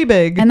pretty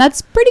big. And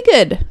that's pretty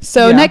good.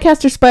 So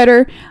Netcaster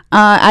Spider,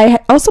 I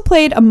also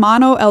played a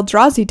mono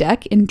Eldrazi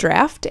deck in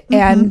draft,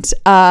 and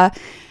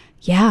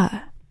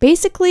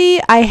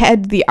basically I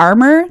had the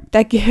armor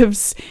that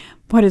gives,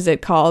 what is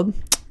it called?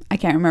 I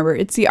can't remember.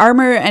 It's the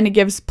armor, and it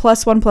gives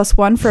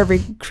 +1/+1 for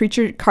every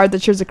creature card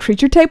that shares a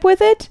creature type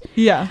with it.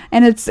 Yeah.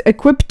 And it's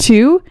equip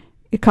 2.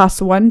 It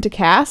costs 1 to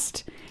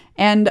cast.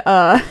 And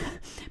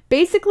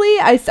basically,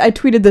 I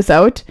tweeted this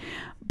out,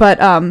 but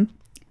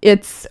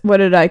it's, what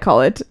did I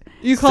call it?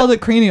 You called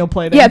it cranial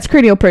plating. Yeah, it's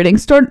cranial plating.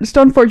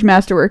 Stoneforge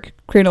Masterwork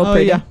cranial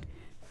plating. Yeah.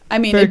 I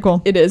mean, very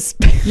cool. It is.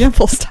 Yeah.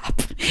 Full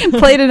stop.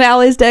 Played in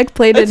Ally's deck.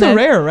 It's a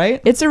rare, right?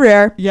 It's a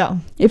rare. Yeah.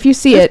 If you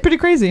see it's pretty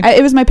crazy.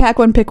 It was my pack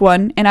 1, pick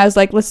 1, and I was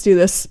like, let's do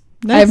this.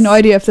 Nice. I have no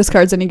idea if this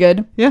card's any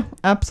good. Yeah,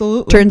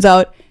 absolutely. Turns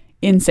out,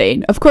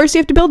 insane. Of course, you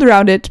have to build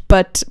around it,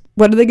 but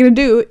what are they going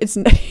to do? It's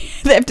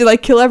they have to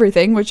like kill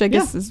everything, which I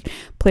guess is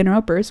planar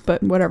outburst,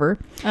 but whatever.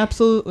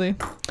 Absolutely.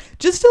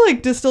 Just to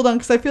like distill down,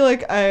 because I feel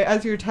like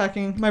as you're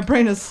talking, my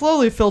brain is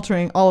slowly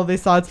filtering all of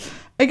these thoughts.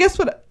 I guess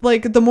what,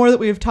 like, the more that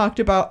we've talked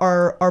about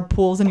our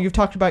pools and you've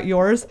talked about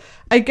yours,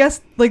 I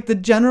guess, like, the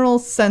general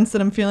sense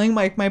that I'm feeling,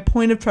 like, my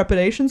point of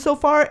trepidation so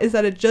far is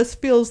that it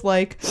just feels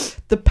like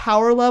the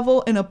power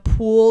level in a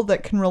pool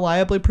that can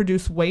reliably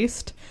produce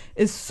waste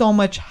is so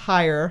much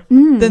higher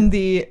than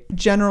the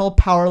general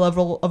power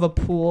level of a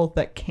pool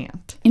that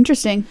can't.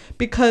 Interesting.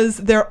 Because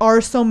there are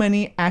so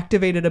many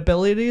activated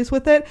abilities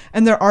with it,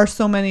 and there are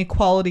so many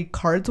quality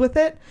cards with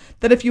it,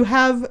 that if you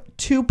have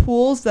 2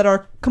 pools that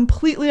are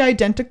completely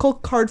identical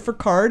card for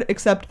card,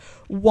 except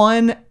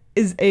one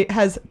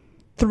has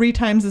 3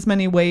 times as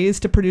many ways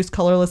to produce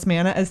colorless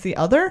mana as the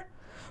other,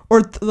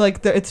 or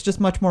it's just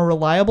much more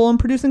reliable in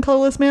producing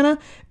colorless mana,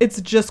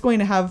 it's just going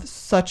to have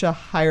such a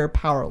higher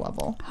power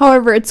level.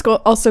 However, it's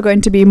also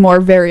going to be more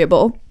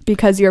variable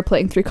because you're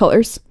playing 3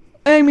 colors.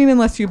 I mean,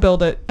 unless you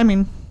build it, I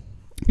mean,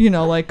 you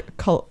know, like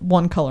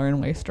 1 color in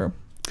waste or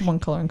 1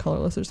 color in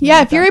colorless or something.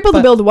 Yeah, if you're able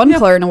to build 1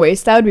 color in a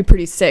waste, that would be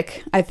pretty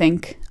sick, I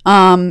think.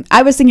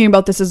 I was thinking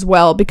about this as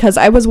well because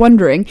I was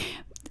wondering,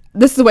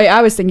 this is the way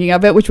I was thinking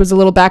of it, which was a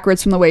little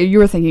backwards from the way you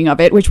were thinking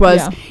of it, which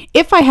was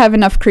if I have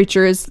enough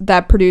creatures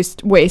that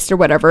produced waste or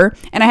whatever,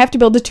 and I have to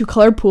build a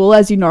 2-color pool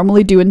as you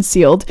normally do in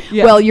sealed,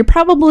 well, you're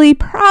probably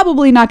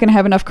not going to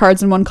have enough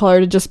cards in 1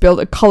 color to just build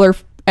a color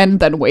and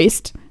then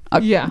waste.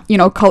 You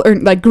know, color,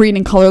 like green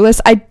and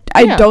colorless. I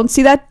don't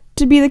see that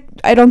to be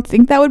I don't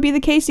think that would be the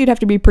case. You'd have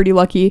to be pretty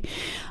lucky.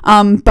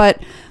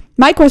 But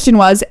my question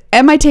was,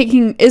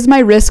 is my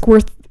risk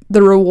worth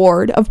the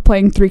reward of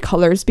playing 3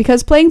 colors?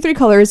 Because playing 3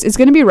 colors is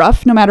going to be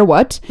rough no matter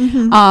what.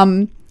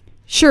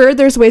 Sure,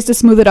 there's ways to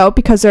smooth it out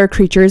because there are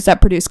creatures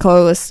that produce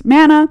colorless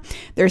mana.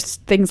 There's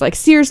things like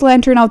Seer's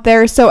Lantern out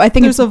there. So I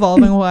think there's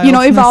Evolving Wilds,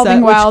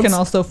 Evolving Wilds, which can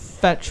also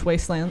fetch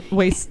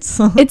wastes.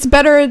 It's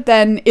better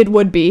than it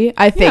would be,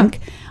 I think,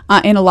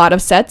 in a lot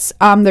of sets.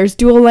 There's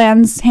dual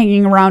lands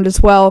hanging around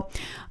as well.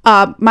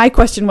 My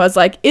question was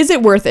like, is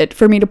it worth it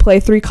for me to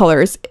play 3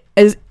 colors?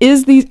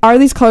 Are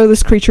these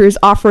colorless creatures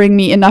offering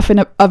me enough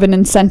of an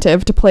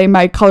incentive to play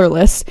my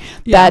colorless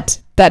that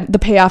the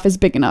payoff is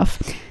big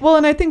enough? Well,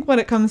 and I think what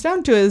it comes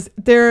down to is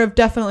there have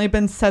definitely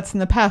been sets in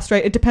the past,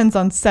 right? It depends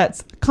on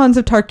sets. Khans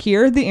of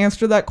Tarkir, the answer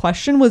to that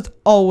question was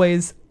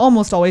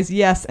almost always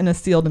yes in a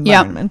sealed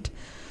environment.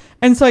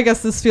 And so I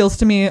guess this feels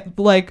to me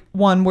like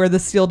one where the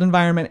sealed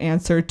environment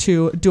answer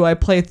to, do I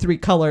play 3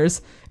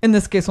 colors? In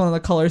this case, one of the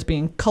colors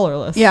being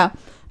colorless. Yeah.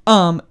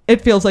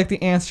 It feels like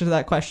the answer to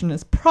that question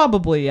is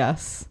probably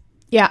yes.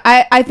 Yeah,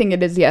 I think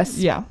it is yes.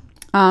 Yeah.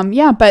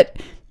 But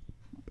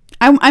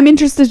I'm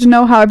interested to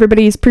know how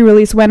everybody's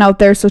pre-release went out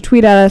there, so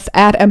tweet at us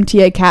at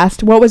MtA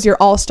Cast. What was your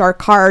all-star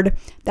card?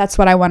 That's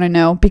what I want to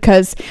know,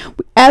 because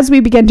as we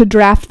begin to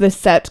draft this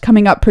set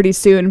coming up pretty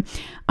soon,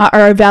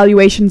 our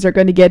evaluations are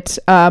going to get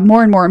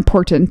more and more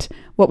important,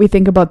 what we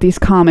think about these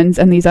commons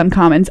and these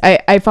uncommons.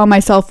 I found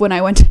myself when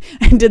I went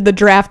and did the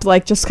draft,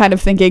 like, just kind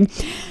of thinking,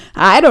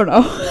 I don't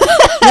know.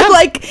 Yeah.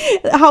 Like,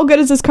 how good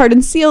is this card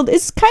in sealed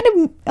is kind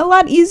of a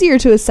lot easier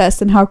to assess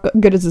than how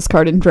good is this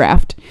card in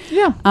draft.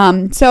 Yeah.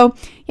 So,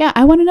 yeah,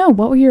 I want to know,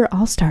 what were your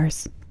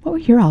all-stars? What were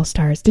your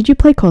all-stars? Did you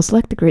play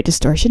Co-Select, The Great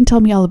Distortion?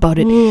 Tell me all about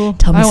it. Ooh,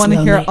 Tell me I want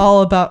to hear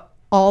all about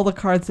all the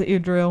cards that you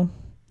drew.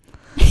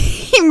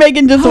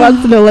 Megan just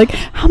wants to know, like,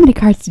 how many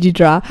cards did you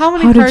draw?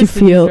 How did you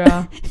feel?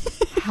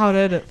 How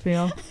did it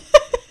feel?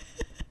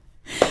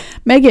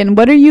 Megan,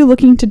 what are you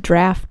looking to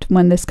draft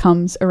when this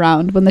comes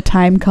around, when the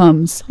time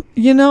comes?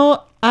 You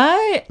know,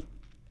 I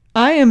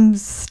am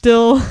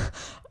still,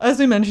 as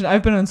we mentioned,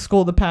 I've been in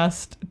school the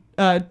past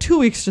 2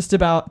 weeks just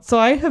about, so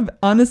I have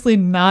honestly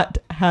not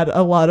had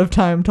a lot of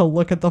time to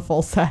look at the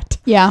full set.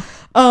 Yeah.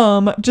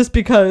 Just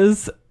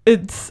because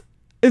it's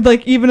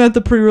like, even at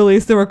the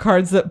pre-release, there were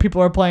cards that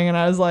people are playing, and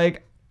I was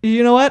like,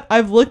 you know what?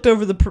 I've looked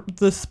over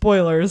the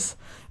spoilers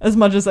as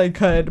much as I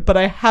could, but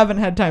I haven't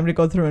had time to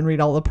go through and read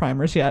all the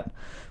primers yet,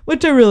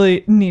 which I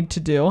really need to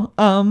do.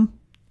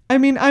 I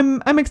mean,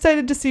 I'm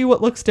excited to see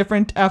what looks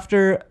different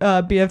after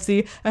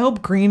BFC. I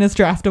hope green is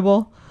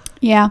draftable.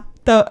 Yeah.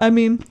 Though, I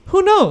mean,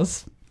 who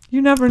knows?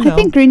 You never know. I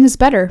think green is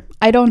better.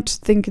 I don't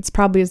think it's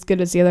probably as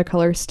good as the other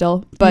colors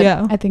still, but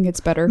yeah. I think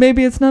it's better.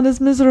 Maybe it's not as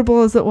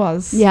miserable as it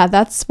was. Yeah,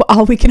 that's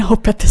all we can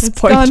hope at this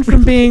point. It's gone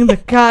from being the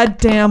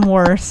goddamn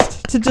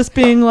worst to just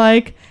being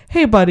like,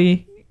 hey,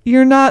 buddy,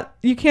 you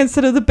can't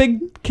sit at the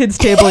big kids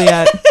table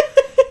yet,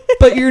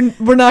 but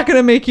we're not going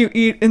to make you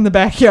eat in the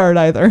backyard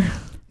either.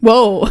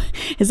 Whoa.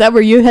 Is that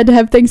where you had to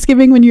have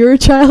Thanksgiving when you were a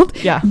child?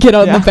 Yeah. Get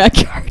out in the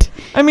backyard.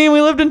 I mean, we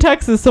lived in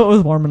Texas, so it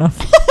was warm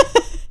enough.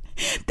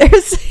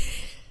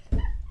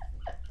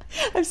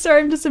 I'm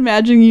sorry, I'm just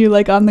imagining you,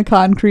 like, on the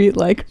concrete,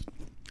 like,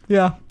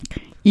 yeah,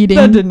 eating.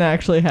 That didn't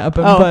actually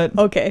happen, but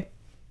okay.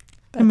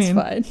 That's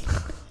fine.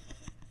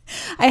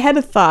 I had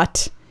a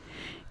thought,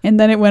 and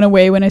then it went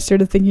away when I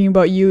started thinking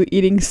about you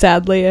eating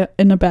sadly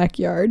in a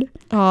backyard.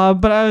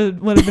 But I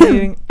would have been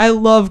eating. I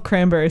love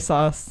cranberry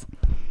sauce.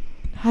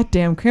 God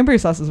damn, cranberry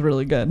sauce is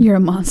really good. You're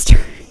a monster.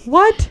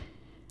 What?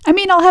 I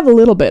mean, I'll have a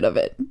little bit of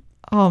it.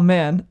 Oh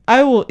man,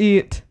 I'll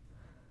eat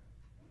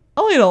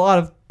a lot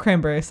of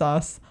cranberry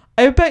sauce.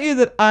 I bet you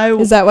that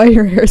Is that why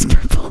your hair is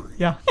purple?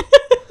 Yeah.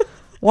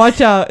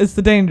 Watch out, it's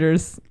the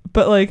dangers.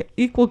 But, like,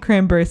 equal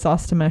cranberry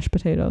sauce to mashed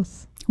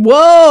potatoes.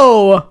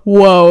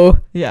 Whoa.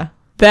 Yeah.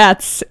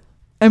 That's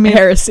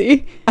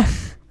heresy.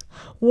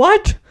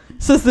 What?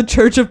 Says the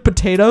Church of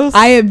Potatoes?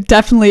 I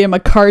definitely am a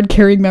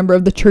card-carrying member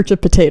of the Church of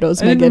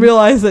Potatoes, Megan. I didn't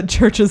realize that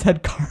churches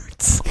had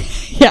cards.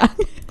 Yeah.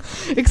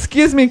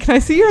 Excuse me, can I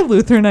see your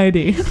Lutheran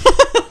ID?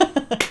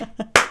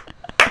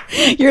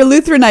 Your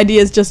Lutheran ID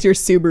is just your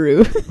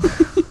Subaru.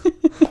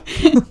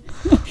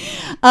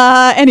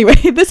 Anyway,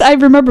 I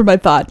remember my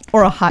thought.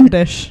 Or a hot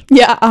dish.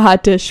 Yeah, a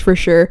hot dish for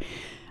sure.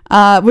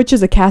 Which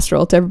is a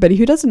casserole to everybody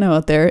who doesn't know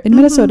out there. In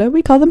Minnesota,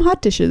 we call them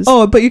hot dishes.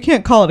 Oh, but you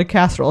can't call it a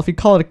casserole. If you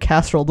call it a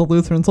casserole, the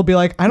Lutherans will be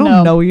like, I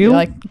don't know you. You're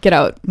like, get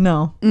out.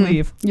 No,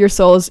 leave. Your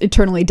soul is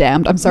eternally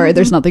damned. I'm sorry,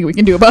 there's nothing we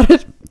can do about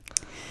it.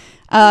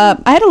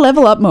 I had a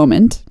level up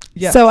moment.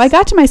 Yes. So I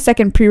got to my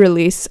second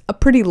pre-release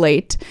pretty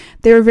late.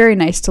 They were very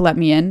nice to let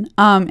me in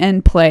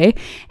and play.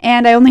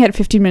 And I only had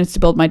 15 minutes to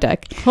build my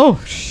deck.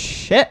 Oh,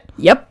 shit.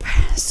 Yep.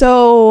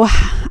 So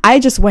I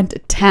just went to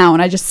town.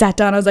 I just sat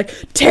down. I was like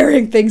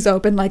tearing things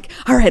open like,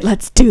 all right,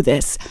 let's do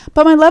this.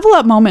 But my level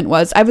up moment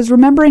was I was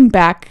remembering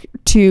back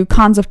to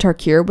Khans of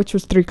Tarkir, which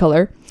was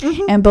 3-color,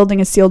 and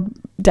building a sealed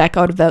deck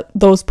out of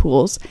those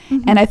pools.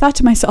 And I thought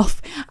to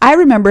myself, I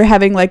remember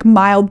having like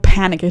mild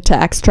panic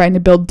attacks trying to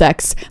build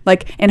decks,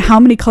 like, and how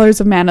many colors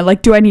of mana,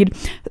 like, do I need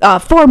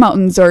 4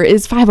 mountains or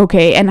is 5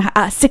 okay, and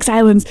 6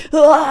 islands,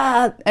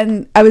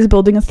 and I was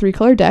building a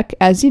 3-color deck,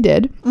 as you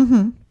did.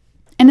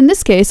 And in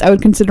this case, I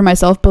would consider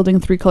myself building a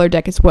 3-color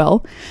deck as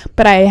well.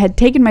 But I had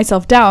taken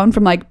myself down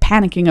from like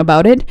panicking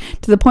about it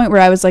to the point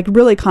where I was like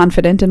really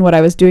confident in what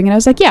I was doing. And I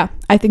was like, yeah,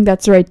 I think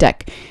that's the right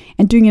deck.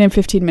 And doing it in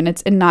 15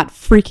 minutes and not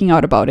freaking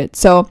out about it.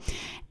 So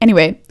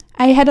anyway,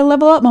 I had a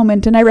level up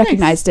moment and I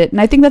recognized it.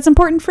 And I think that's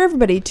important for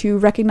everybody to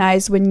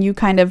recognize when you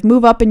kind of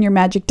move up in your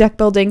Magic deck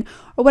building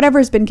or whatever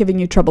has been giving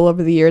you trouble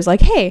over the years. Like,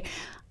 hey,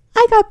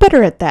 I got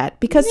better at that.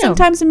 Because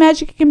sometimes in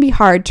Magic it can be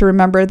hard to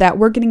remember that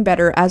we're getting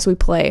better as we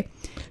play.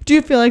 Do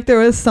you feel like there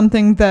was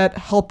something that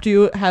helped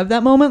you have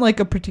that moment, like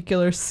a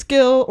particular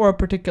skill or a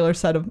particular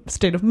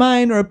state of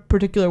mind or a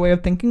particular way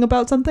of thinking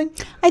about something?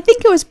 I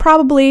think it was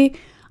probably,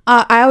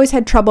 I always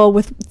had trouble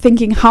with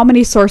thinking how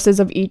many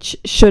sources of each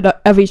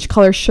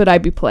color should I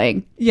be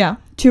playing. Yeah.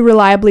 To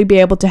reliably be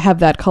able to have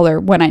that color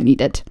when I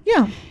need it.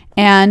 Yeah.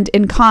 And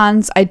in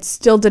Khans, I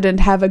still didn't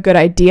have a good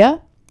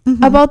idea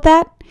about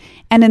that.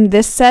 And in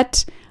this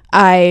set,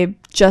 I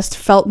just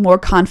felt more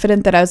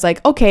confident that I was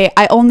like, okay,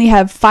 I only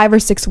have 5 or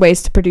 6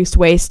 ways to produce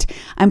waste.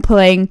 I'm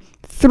playing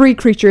 3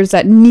 creatures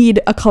that need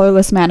a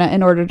colorless mana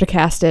in order to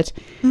cast it.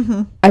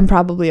 I'm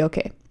probably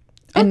okay.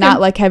 And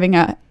not like having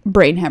a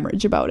brain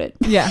hemorrhage about it.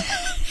 Yeah.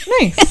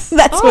 Nice.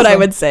 That's awesome. What I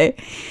would say.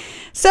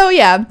 So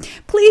yeah,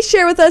 please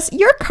share with us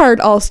your card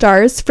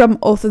all-stars from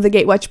Oath of the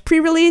Gatewatch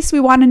pre-release. We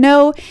want to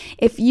know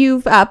if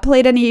you've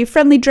played any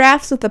friendly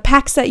drafts with the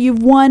packs that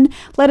you've won.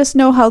 Let us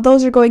know how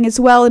those are going as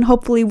well, and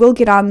hopefully we'll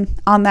get on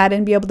that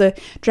and be able to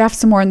draft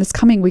some more in this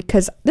coming week,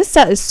 because this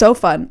set is so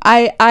fun.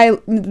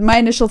 My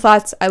initial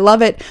thoughts, I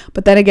love it,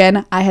 but then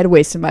again, I had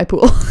waste in my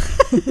pool.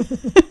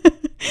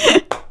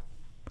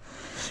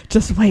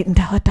 Just wait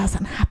until it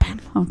doesn't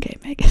happen. Okay,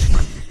 Megan.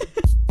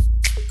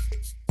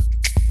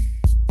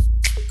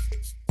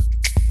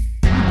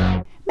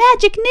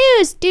 Magic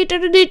news.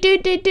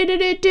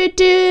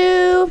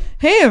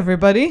 Hey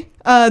everybody.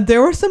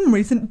 There were some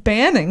recent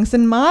bannings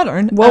in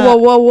Modern.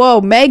 Whoa,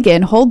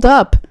 Megan, hold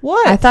up.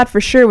 What? I thought for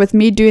sure with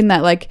me doing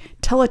that like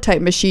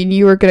teletype machine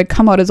you were gonna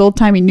come out as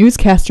old-timey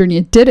newscaster, and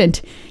you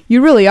didn't.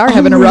 You really are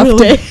having a rough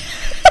day.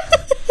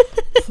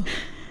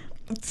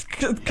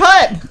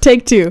 Cut.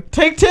 Take 2.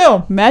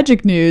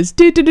 Magic news.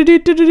 Hey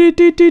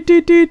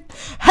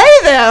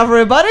there,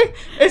 everybody.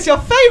 It's your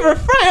favorite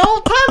friend,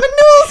 old-timey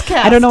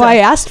newscaster. I don't know why I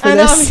asked for this.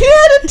 And I'm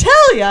here to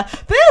tell you,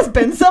 there's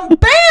been some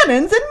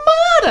bannings in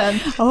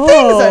Modern. Oh,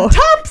 things are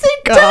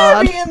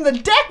topsy-turvy in the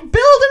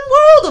deck-building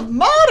world of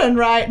Modern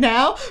right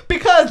now,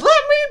 because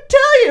let me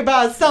tell you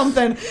about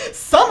something.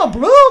 Summer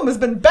Bloom has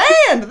been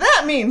banned.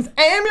 That means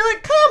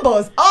Amulet Combo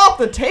is off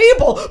the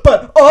table.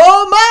 But,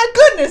 oh my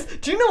goodness,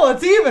 do you know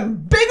what's even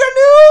bigger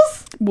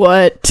news?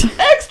 What?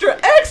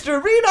 Extra,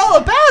 read all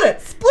about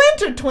it.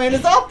 Splinter Twin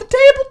is off the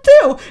table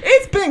too.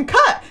 It's been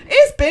cut.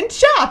 It's been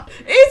chopped.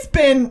 It's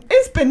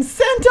been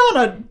sent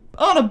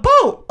on a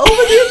boat over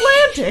the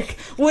Atlantic,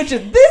 which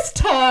at this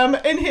time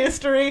in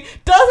history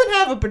doesn't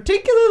have a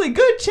particularly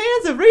good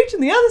chance of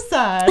reaching the other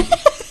side.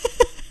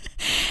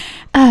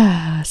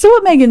 So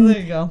what Megan there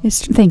you go.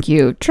 is, thank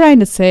you,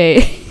 trying to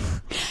say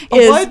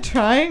Avoid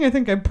trying. I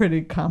think I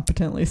pretty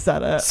competently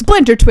said it.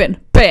 Splinter Twin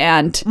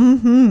banned.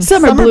 Mm-hmm.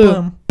 Summer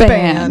Bloom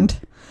banned.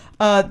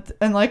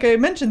 And like I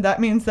mentioned, that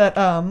means that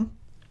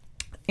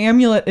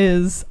Amulet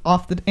is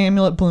off the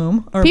Amulet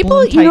Bloom. Or people,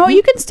 Bloom Titan. you know,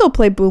 you can still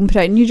play Bloom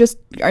Titan. You just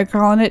are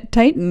calling it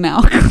Titan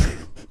now.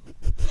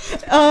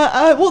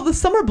 Well, the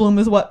Summer Bloom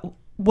is what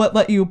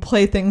let you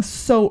play things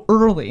so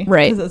early,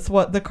 right? Because it's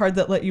what the card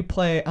that let you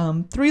play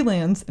 3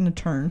 lands in a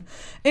turn.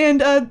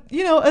 And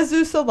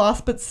Azusa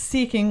Lost but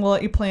Seeking will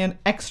let you play an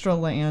extra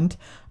land,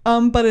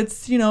 but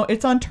it's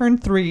it's on turn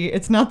 3.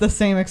 It's not the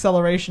same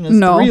acceleration as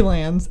 3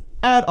 lands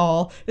at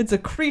all. It's a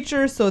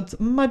creature, so it's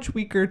much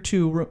weaker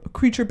to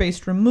creature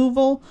based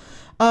removal.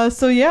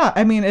 So yeah,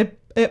 I mean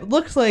it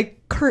looks like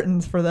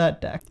curtains for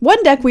that deck.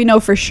 One deck we know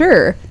for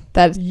sure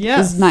that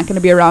is not going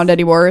to be around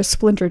anymore is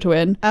Splinter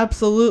Twin.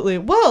 Absolutely.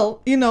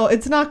 Well,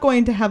 it's not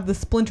going to have the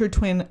Splinter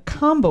Twin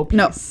combo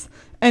piece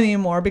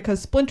anymore because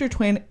Splinter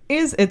Twin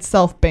is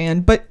itself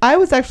banned. But I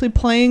was actually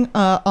playing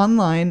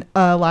online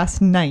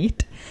last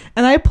night,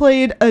 and I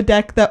played a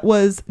deck that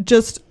was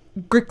just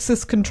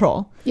Grixis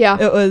control. Yeah.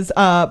 It was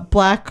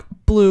black,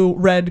 blue,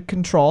 red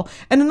control.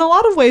 And in a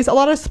lot of ways, a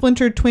lot of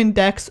Splinter Twin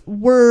decks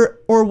were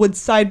or would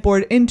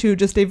sideboard into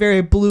just a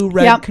very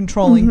blue-red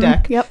controlling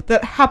deck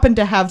that happened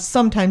to have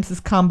sometimes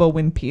this combo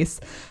win piece.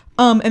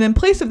 And in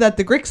place of that,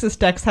 the Grixis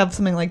decks have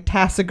something like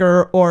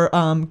Tasigur or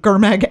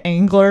Gurmag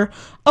Angler,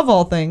 of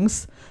all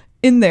things,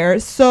 in there.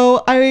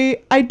 So I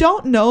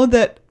don't know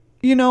that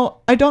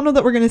I don't know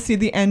that we're going to see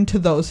the end to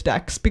those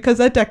decks, because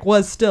that deck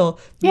was still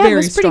very it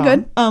was pretty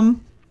strong. good.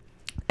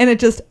 And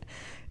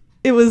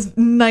it was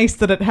nice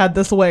that it had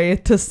this way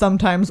to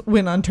sometimes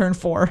win on turn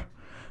 4,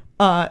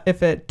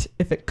 if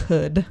it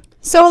could.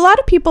 So a lot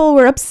of people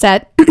were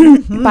upset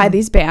by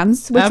these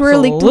bans, which were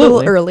leaked a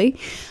little early.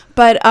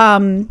 But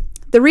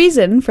the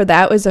reason for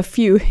that was a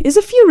few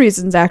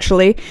reasons,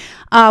 actually.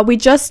 We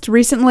just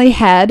recently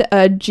had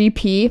a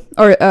GP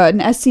or an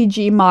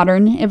SCG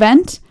Modern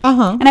event,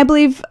 and I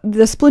believe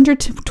the Splinter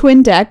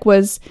Twin deck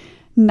was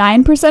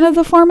 9% of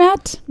the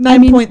format.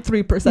 9.3%.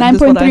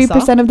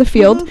 9.3% of the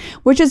field,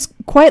 which is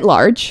quite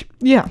large.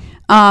 Yeah.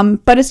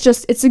 But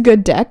it's a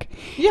good deck.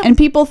 Yeah. And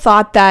people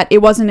thought that it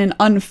wasn't an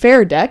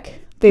unfair deck.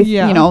 They,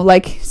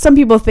 like some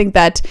people think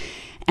that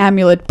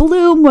Amulet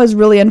Bloom was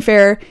really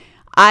unfair.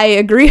 I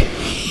agree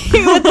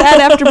with that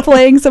after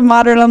playing some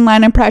Modern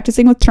online and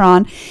practicing with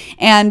Tron.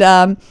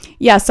 And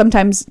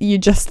sometimes you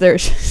just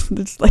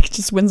it's like it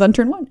just wins on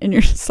turn 1, and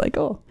you're just like,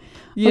 oh,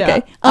 yeah.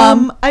 Okay.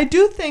 I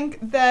do think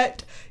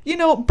that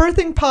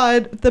Birthing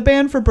Pod, the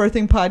ban for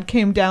Birthing Pod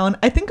came down,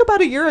 I think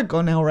about a year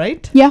ago now,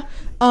 right? Yeah.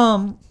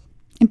 And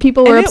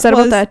people were upset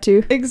about that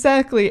too.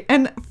 Exactly.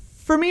 And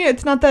for me,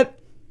 it's not that.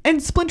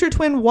 And Splinter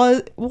Twin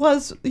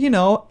was in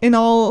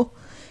all.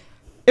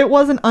 It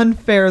wasn't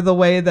unfair the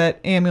way that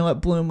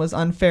Amulet Bloom was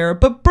unfair,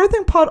 but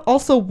Birthing Pod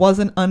also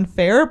wasn't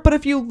unfair. But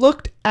if you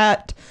looked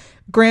at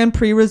Grand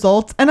Prix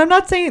results, and I'm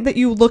not saying that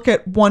you look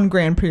at one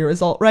Grand Prix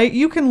result, right?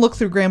 You can look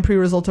through Grand Prix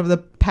results over the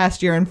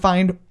past year and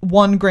find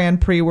one Grand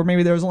Prix where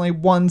maybe there was only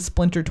one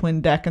Splinter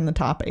Twin deck in the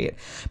top 8.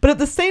 But at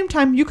the same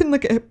time, you can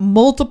look at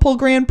multiple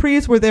Grand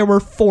Prix where there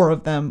were 4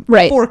 of them,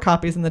 right. 4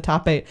 copies in the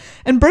top 8.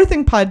 And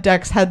Birthing Pod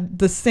decks had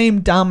the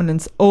same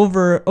dominance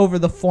over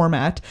the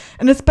format.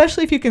 And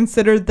especially if you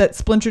consider that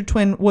Splinter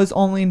Twin was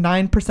only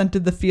 9%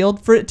 of the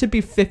field, for it to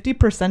be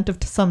 50%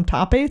 of some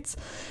top 8s,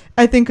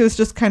 I think it was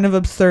just kind of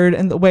absurd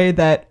in the way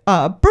that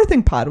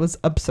Birthing Pod was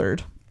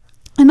absurd.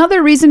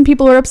 Another reason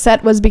people were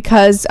upset was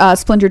because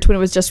Splinter Twin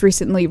was just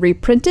recently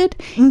reprinted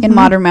in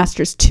Modern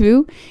Masters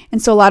 2.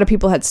 And so a lot of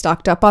people had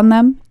stocked up on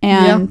them.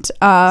 And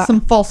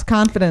some false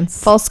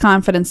confidence. False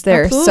confidence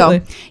there.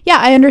 Absolutely. So, yeah,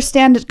 I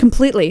understand it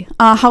completely.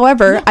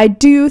 However, I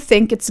do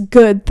think it's a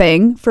good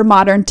thing for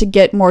Modern to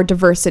get more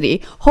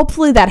diversity.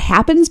 Hopefully that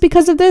happens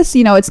because of this.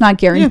 You know, it's not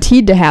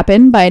guaranteed to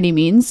happen by any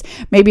means.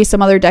 Maybe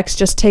some other decks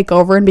just take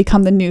over and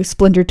become the new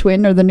Splinter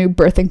Twin or the new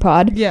Birthing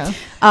Pod. Yeah.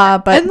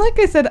 But and like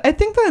I said, I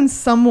think that in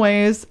some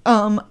ways,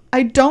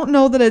 I don't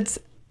know that it's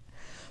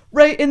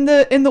right in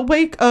the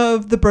wake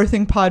of the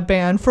Birthing Pod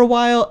ban. For a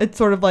while, it's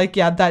sort of like,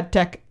 that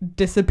deck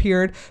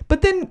disappeared,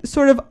 but then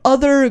sort of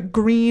other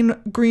green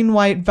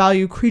white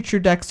value creature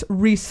decks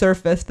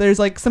resurfaced. There's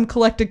like some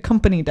Collected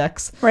Company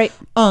decks, right?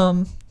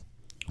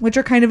 Which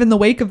are kind of in the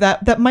wake of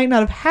that might not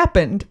have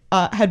happened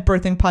had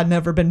Birthing Pod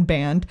never been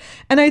banned.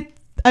 And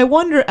I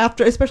wonder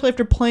especially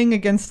after playing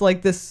against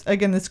like this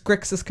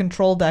Grixis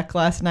control deck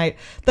last night,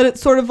 that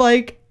it's sort of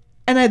like,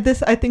 and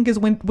this I think is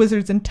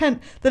Wizards'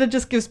 intent, that it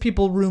just gives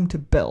people room to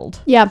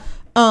build. Yeah.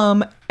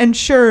 And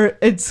sure,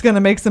 it's gonna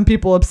make some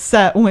people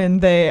upset when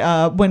they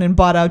went and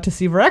bought out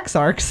Deceiver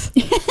Exarchs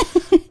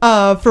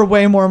for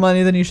way more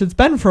money than you should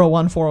spend for a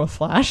 1/4 with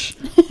Flash.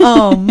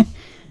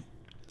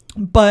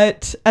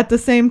 But at the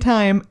same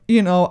time,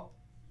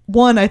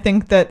 I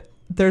think that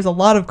there's a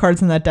lot of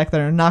cards in that deck that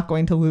are not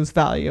going to lose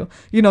value.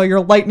 Your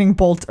Lightning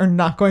Bolts are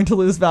not going to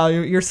lose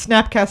value. Your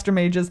Snapcaster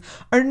Mages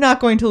are not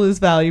going to lose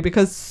value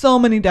because so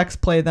many decks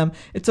play them.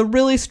 It's a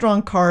really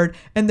strong card,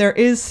 and there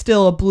is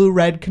still a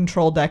blue-red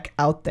control deck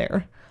out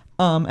there.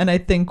 And I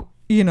think,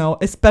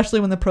 especially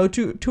when the Pro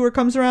Tour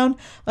comes around,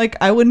 like,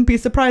 I wouldn't be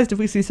surprised if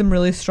we see some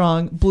really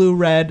strong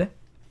blue-red,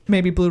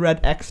 maybe blue-red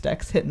X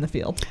decks hit in the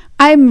field.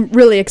 I'm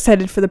really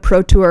excited for the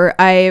Pro Tour.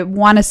 I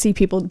want to see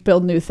people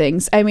build new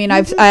things. I mean,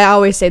 I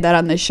always say that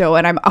on this show,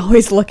 and I'm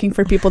always looking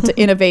for people to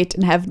innovate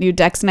and have new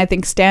decks. And I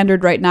think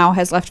Standard right now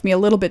has left me a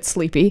little bit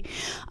sleepy.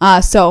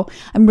 So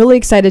I'm really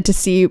excited to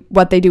see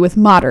what they do with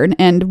Modern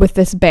and with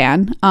this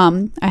ban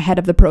ahead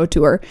of the Pro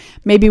Tour.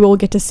 Maybe we'll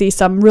get to see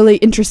some really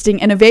interesting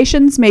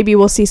innovations. Maybe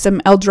we'll see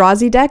some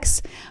Eldrazi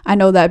decks. I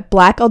know that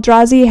Black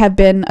Eldrazi have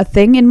been a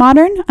thing in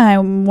Modern.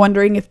 I'm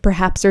wondering if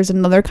perhaps there's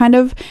another kind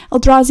of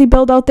Eldrazi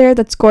build out there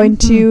that's going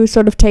to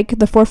sort of take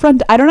the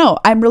forefront. I don't know.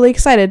 I'm really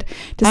excited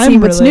to see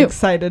what's new. I'm really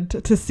excited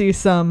to see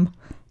some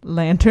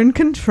Lantern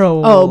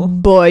Control. Oh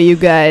boy, you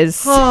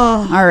guys.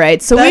 All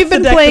right. So we've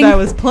been playing. That I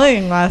was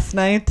playing last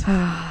night.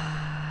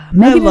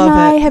 Meghan and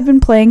I have been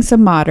playing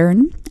some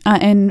Modern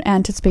in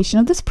anticipation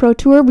of this Pro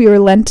Tour. We were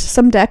lent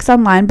some decks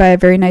online by a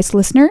very nice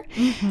listener.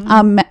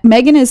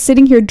 Meghan is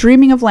sitting here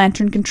dreaming of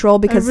Lantern Control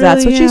because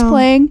that's what she's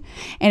playing,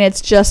 and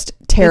it's just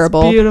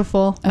terrible. It's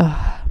beautiful.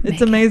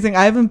 It's amazing.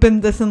 I haven't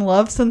been this in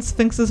love since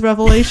Sphinx's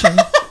Revelation.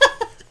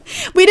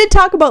 We did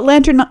talk about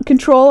Lantern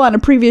Control on a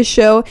previous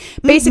show.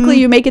 Basically,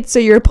 you make it so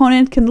your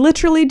opponent can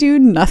literally do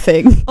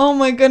nothing. Oh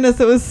my goodness,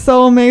 it was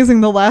so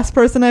amazing. The last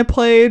person I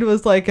played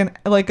was like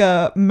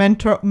a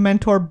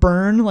mentor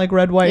burn, like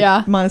red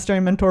white monastery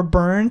mentor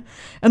burn,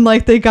 and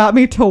like they got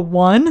me to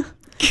 1.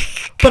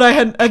 But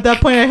at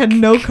that point I had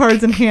no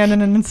cards in hand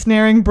and an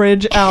ensnaring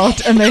bridge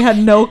out, and they had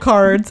no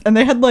cards, and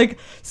they had like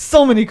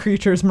so many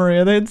creatures,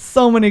 Maria. They had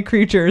so many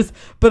creatures,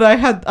 but I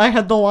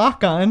had the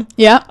lock on.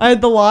 Yeah. I had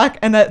the lock,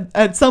 and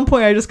at some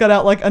point I just got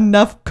out like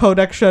enough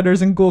Codex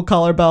Shredders and Ghoul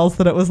Collar Bells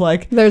that it was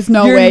like, there's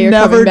no way you're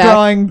never coming back.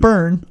 drawing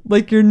burn.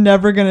 Like, you're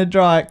never gonna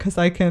draw it because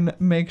I can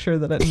make sure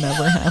that it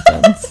never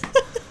happens.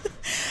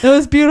 It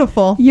was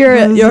beautiful. You're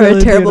really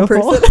a terrible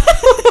person.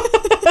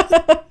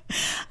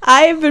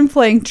 I've been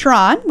playing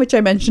Tron, which I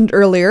mentioned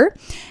earlier,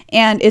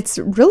 and it's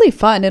really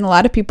fun. And a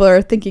lot of people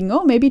are thinking,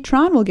 oh, maybe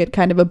Tron will get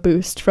kind of a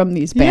boost from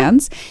these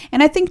bans.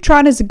 And I think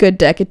Tron is a good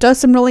deck. It does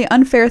some really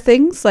unfair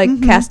things,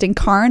 like casting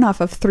Karn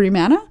off of 3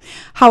 mana.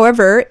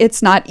 However,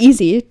 it's not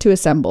easy to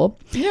assemble.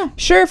 Yeah.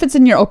 Sure, if it's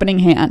in your opening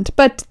hand,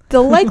 but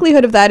the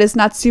likelihood of that is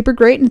not super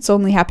great, and it's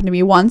only happened to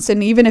me once.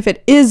 And even if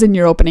it is in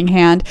your opening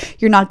hand,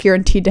 you're not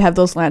guaranteed to have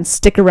those lands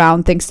stick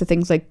around thanks to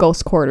things like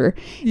Ghost Quarter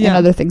and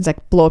other things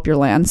that blow up your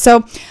land.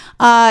 So,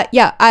 I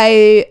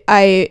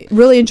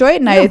really enjoy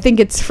it, and I think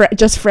it's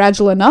just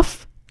fragile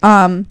enough.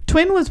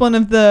 Twin was one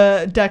of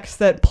the decks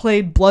that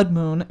played Blood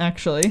Moon,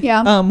 actually.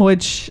 Yeah.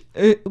 Which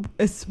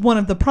is one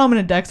of the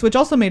prominent decks, which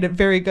also made it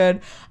very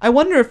good. I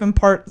wonder if in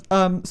part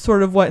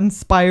sort of what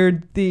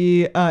inspired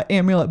the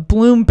Amulet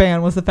Bloom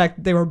ban was the fact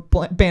that they were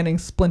banning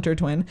Splinter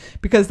Twin,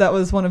 because that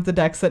was one of the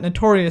decks that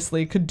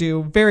notoriously could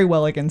do very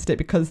well against it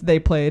because they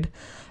played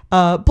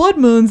Blood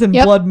Moons and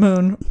Blood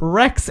Moon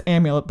Rex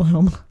Amulet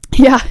Bloom.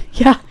 Yeah.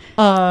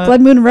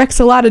 Blood Moon wrecks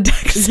a lot of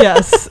decks.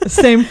 Yes,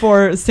 same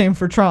for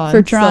Tron.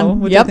 For Tron, so,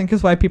 which I think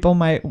is why people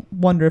might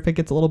wonder if it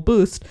gets a little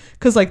boost,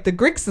 because like the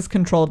Grixis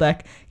control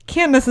deck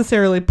can't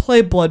necessarily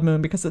play Blood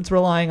Moon because it's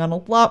relying on a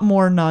lot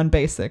more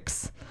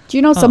non-basics. Do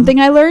you know something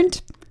I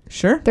learned?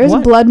 Sure. There's a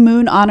Blood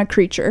Moon on a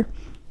creature.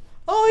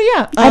 Oh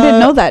yeah, I didn't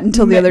know that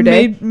until the other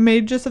day.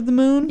 Mages of the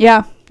Moon.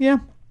 Yeah.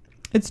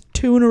 It's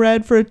 2 and a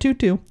red for a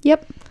 2/2.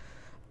 Yep.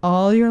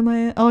 All your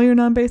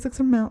non-basics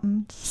are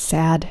mountains.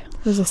 Sad.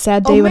 It was a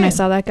sad day when I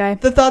saw that guy.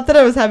 The thought that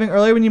I was having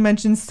earlier when you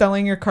mentioned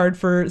selling your card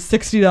for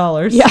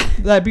 $60. Yeah.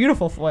 That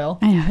beautiful foil.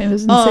 I know, it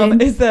was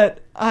insane. Is that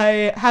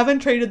I haven't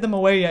traded them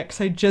away yet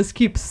because I just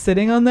keep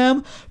sitting on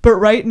them. But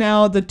right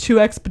now, the 2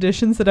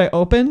 expeditions that I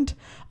opened,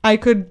 I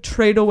could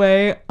trade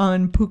away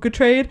on Puka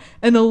Trade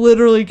and I'll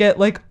literally get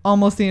like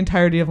almost the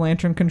entirety of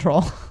Lantern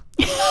Control.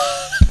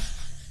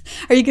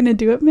 Are you going to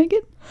do it,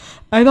 Megan?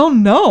 I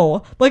don't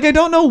know. Like, I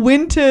don't know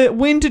when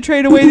to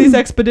trade away these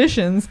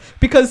expeditions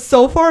because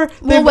so far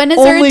they've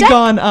only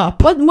gone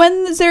up. When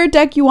is there a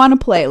deck you want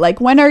to play? Like,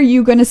 when are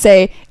you going to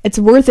say it's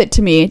worth it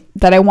to me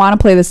that I want to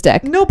play this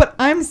deck? No, but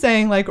I'm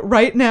saying like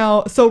right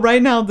now. So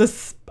right now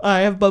this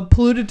I have a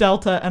Polluted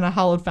Delta and a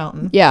Hallowed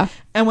Fountain. Yeah.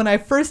 And when I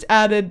first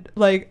added,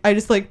 like, I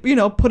just like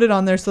put it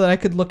on there so that I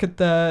could look at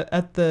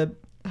the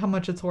how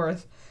much it's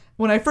worth.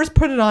 When I first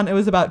put it on, it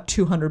was about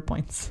 200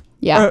 points.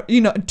 Yeah. Or,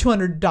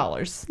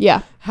 $200.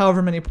 Yeah.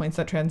 However many points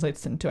that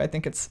translates into. I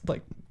think it's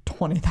like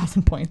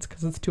 20,000 points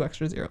because it's 2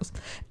 extra zeros.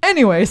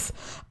 Anyways,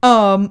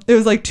 it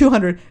was like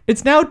 200.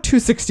 It's now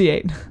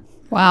 268.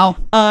 Wow.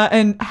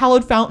 And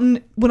Hallowed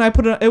Fountain, when I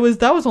put it,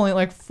 that was only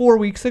like 4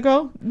 weeks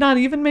ago. Not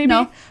even maybe.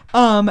 No.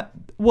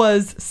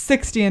 Was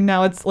 60 and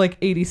now it's like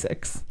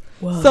 86.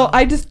 Whoa. So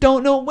I just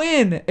don't know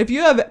when. If you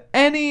have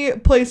any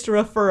place to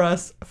refer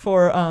us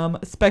for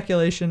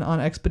speculation on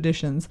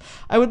expeditions,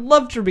 I would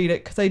love to read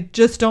it because I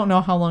just don't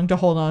know how long to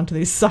hold on to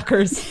these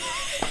suckers.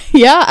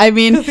 Yeah, I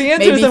mean, because the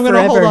answer is I'm going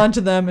to hold on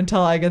to them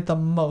until I get the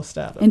most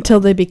out of them.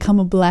 Until they become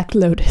a Black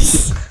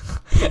Lotus.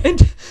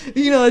 And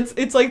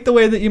it's like the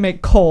way that you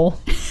make coal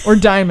or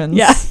diamonds.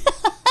 Yeah.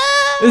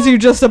 Is you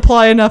just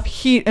apply enough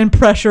heat and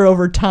pressure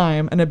over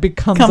time and it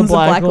becomes a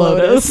Black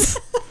Lotus.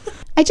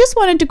 I just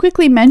wanted to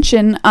quickly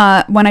mention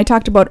when I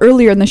talked about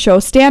earlier in the show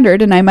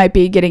Standard, and I might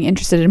be getting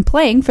interested in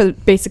playing for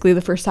basically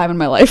the first time in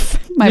my life,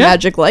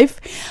 Magic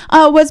life,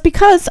 was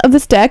because of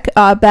this deck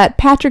that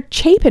Patrick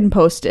Chapin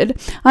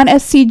posted on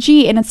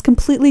SCG, and it's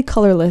completely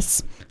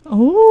colorless.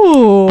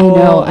 Oh, I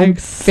know. I'm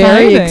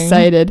very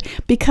excited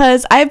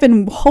because I've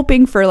been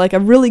hoping for like a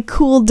really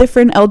cool,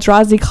 different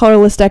Eldrazi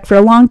colorless deck for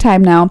a long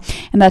time now,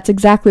 and that's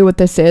exactly what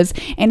this is.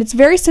 And it's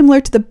very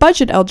similar to the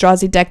budget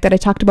Eldrazi deck that I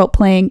talked about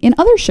playing in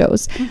other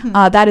shows. Mm-hmm.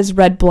 That is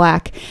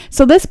red-black.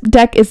 So this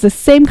deck is the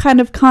same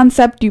kind of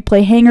concept. You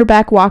play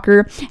Hangerback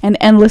Walker and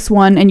Endless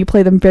One, and you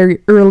play them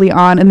very early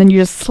on, and then you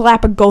just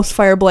slap a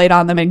Ghostfire Blade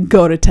on them and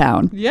go to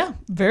town. Yeah,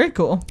 very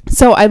cool.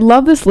 So I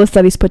love this list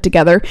that he's put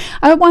together.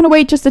 I want to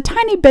wait just a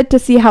tiny bit to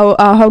see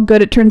how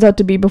good it turns out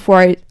to be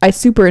before I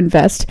super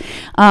invest.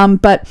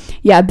 But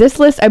yeah, this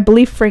list, I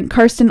believe Frank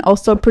Karsten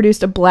also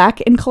produced a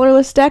black and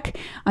colorless deck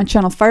on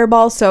Channel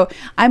Fireball. So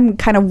I'm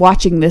kind of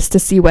watching this to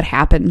see what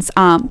happens.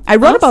 I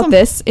wrote about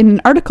this in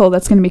an article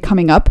that's going to be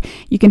coming up.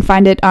 You can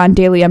find it on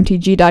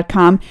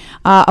dailymtg.com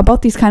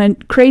about these kind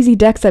of crazy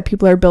decks that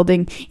people are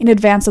building in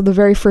advance of the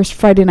very first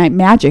Friday Night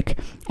Magic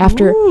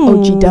after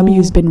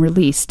OGW's been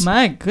released.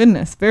 My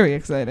goodness, very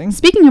exciting.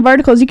 Speaking of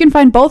articles, you can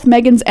find both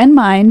Megan's and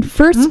mine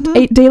first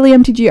 8 Daily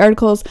MTG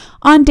articles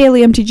on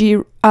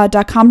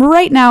dailymtg.com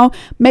right now.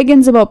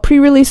 Megan's about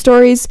pre-release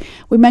stories.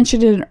 We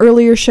mentioned in an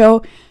earlier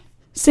show.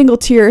 Single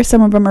tier,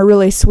 some of them are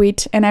really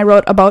sweet, and I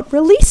wrote about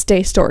release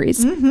day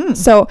stories.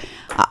 So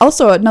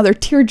also another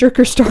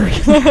tearjerker story.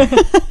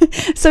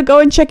 So go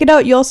and check it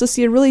out. You also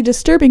see a really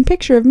disturbing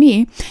picture of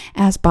me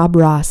as Bob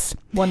Ross.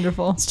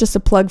 Wonderful. It's just a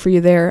plug for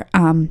you there.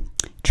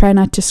 Try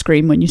not to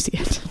scream when you see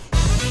it.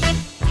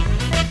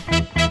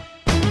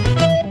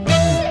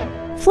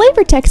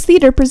 Flavor Text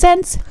Theater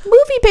presents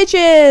Movie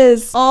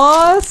Pitches.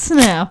 Aw,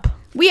 snap.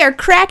 We are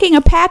cracking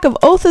a pack of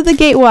Oath of the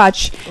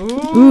Gatewatch.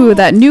 Ooh,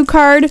 that new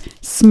card.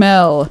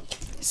 Smell.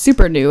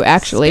 Super new,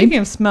 actually. Speaking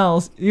of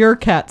smells, your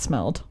cat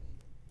smelled.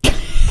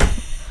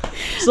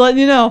 Just letting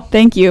you know.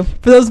 Thank you.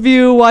 For those of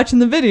you watching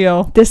the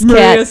video,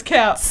 Maria's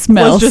cat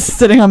smells. Was just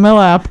sitting on my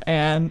lap,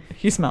 and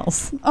he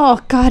smells.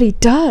 Oh, God, he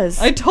does.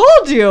 I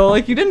told you.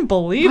 Like, you didn't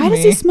believe me. Why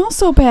does he smell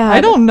so bad?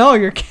 I don't know.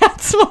 Your cat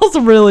smells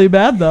really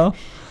bad, though.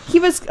 He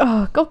was...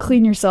 Oh, go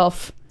clean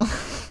yourself.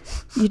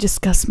 You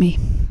disgust me.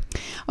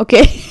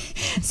 Okay,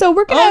 so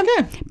we're going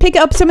to pick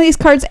up some of these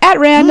cards at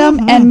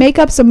random and make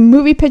up some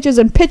movie pitches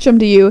and pitch them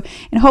to you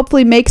and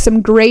hopefully make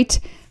some great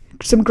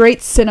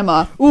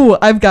cinema. Ooh,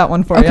 I've got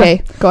one for you.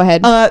 Okay, go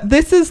ahead.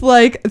 This is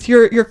like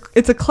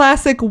it's a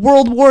classic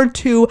World War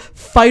II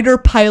fighter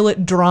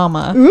pilot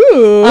drama.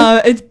 Ooh.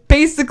 It's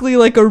basically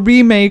like a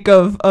remake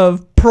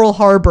of Pearl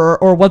Harbor,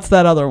 or what's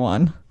that other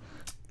one?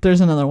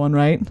 There's another one,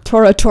 right?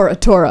 Tora.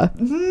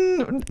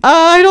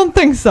 I don't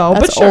think so.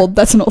 That's but sure. old.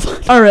 That's an old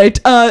one. All right.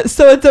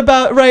 So it's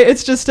about, right,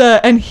 it's just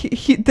and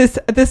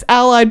this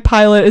allied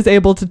pilot is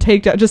able to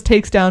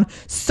takes down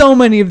so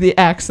many of the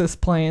Axis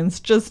planes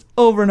just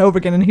over and over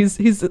again, and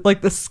he's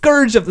like the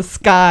scourge of the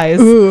skies.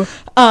 Ooh.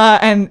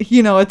 And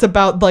you know, it's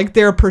about like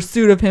their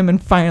pursuit of him,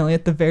 and finally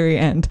at the very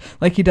end,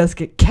 like he does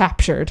get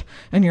captured,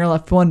 and you're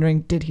left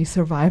wondering, did he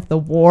survive the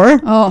war?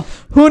 Oh,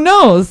 who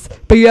knows?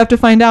 But you have to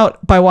find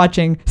out by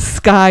watching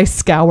Sky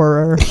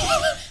Scourer.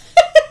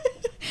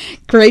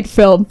 Great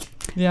film.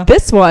 Yeah.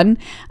 This one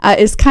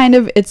is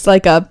it's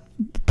like a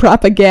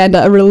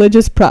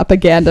religious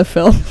propaganda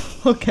film.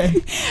 Okay.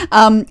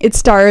 It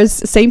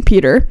stars St.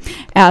 Peter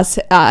as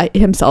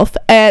himself,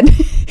 and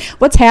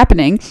what's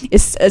happening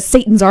is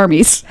Satan's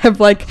armies have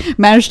like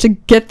managed to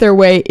get their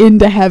way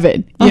into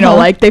heaven. You know,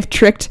 like they've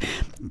tricked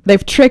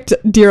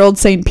dear old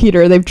St.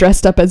 Peter. They've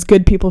dressed up as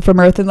good people from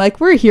Earth and like,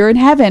 we're here in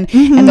heaven.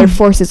 And their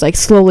forces like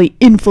slowly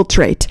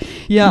infiltrate,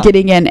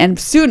 getting in. And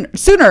sooner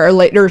or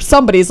later,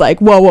 somebody's like,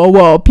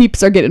 whoa,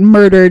 peeps are getting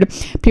murdered.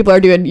 People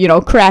are doing,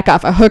 crack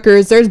off of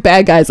hookers. There's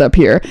bad guys up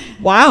here.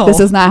 Wow. This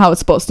is not how it's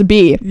supposed to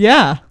be.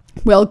 Yeah.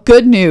 Well,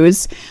 good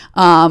news.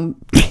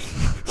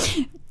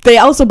 They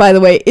also, by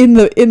the way, in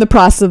the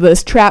process of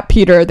this, trap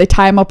Peter. They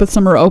tie him up with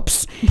some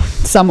ropes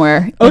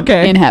somewhere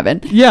in heaven.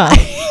 Yeah.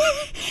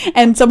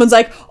 And someone's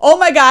like, oh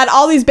my God,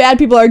 all these bad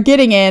people are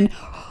getting in.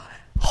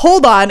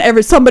 Hold on,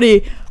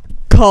 somebody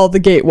call the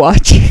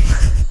Gatewatch.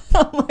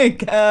 Oh my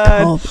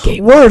God. Call the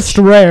Gatewatch. Worst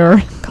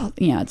rare.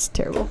 Yeah, it's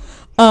terrible.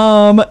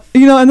 And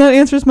that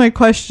answers my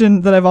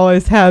question that I've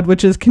always had,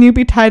 which is, can you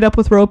be tied up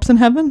with ropes in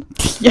heaven?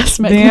 Yes,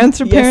 Meghan. The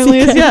answer apparently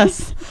is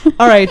yes.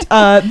 All right.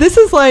 This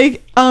is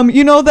like,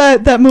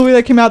 that movie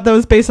that came out that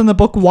was based on the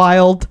book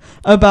Wild,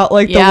 about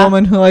like the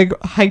woman who like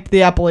hiked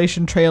the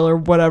Appalachian Trail or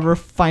whatever,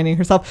 finding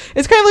herself.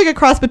 It's kind of like a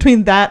cross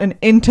between that and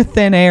Into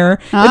Thin Air.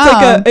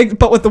 It's like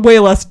but with the way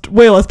less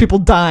people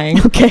dying.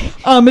 Okay.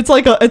 It's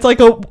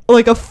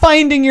like a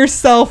finding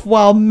yourself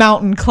while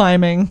mountain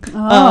climbing.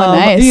 Oh,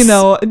 nice.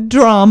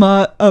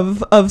 Drama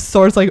of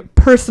sorts, like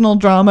personal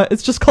drama.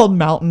 It's just called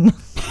Mountain.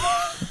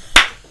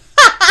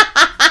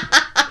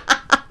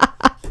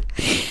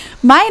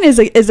 Mine is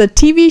a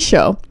TV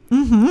show,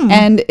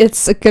 and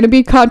it's going to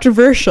be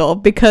controversial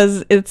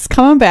because it's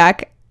coming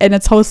back and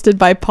it's hosted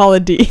by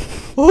Paula Deen.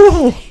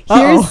 Ooh,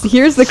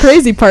 here's the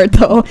crazy part,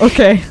 though.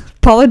 Okay,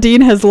 Paula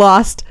Deen has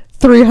lost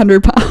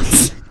 300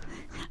 pounds.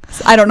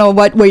 I don't know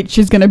what weight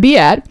she's going to be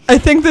at. I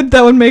think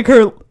that would make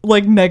her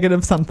like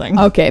negative something.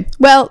 Okay.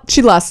 Well,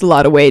 she lost a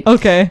lot of weight.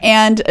 Okay.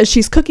 And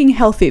she's cooking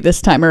healthy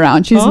this time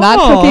around. She's not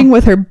cooking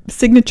with her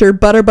signature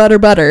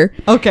butter.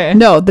 Okay.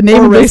 No, the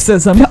name of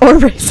racism.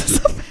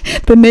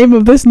 The name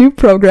of this new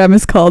program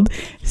is called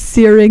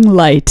Searing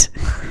Light.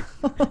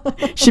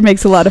 She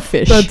makes a lot of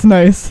fish. That's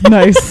nice.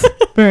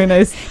 Very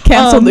nice.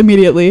 Canceled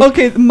immediately.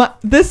 Okay,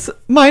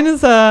 mine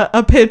is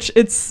a pitch.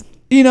 It's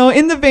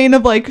in the vein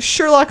of like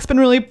Sherlock's been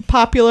really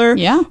popular.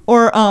 Yeah.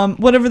 Or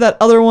whatever that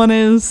other one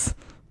is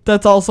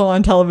that's also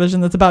on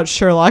television that's about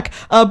Sherlock.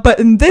 But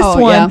in this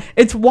one,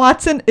 it's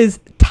Watson is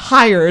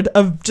tired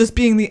of just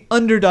being the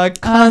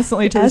underdog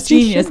constantly to his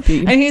genius.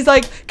 And he's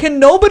like, can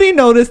nobody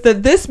notice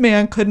that this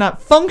man could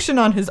not function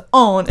on his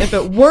own if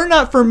it were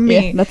not for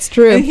me? Yeah, that's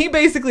true. And he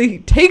basically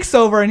takes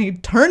over and he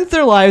turns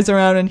their lives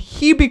around, and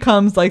he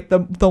becomes like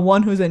the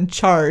one who's in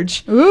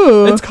charge.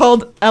 Ooh. It's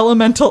called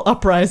Elemental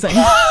Uprising.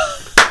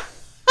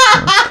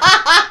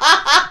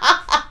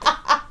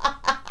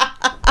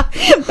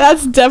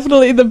 That's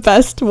definitely the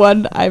best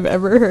one I've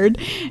ever heard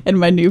and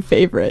my new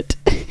favorite.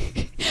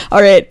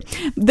 All right.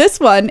 This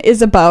one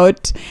is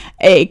about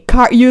a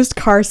used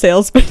car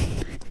salesman.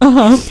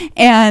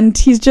 And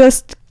he's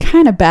just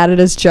kind of bad at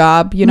his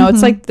job.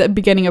 It's like the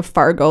beginning of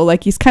Fargo.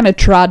 Like he's kind of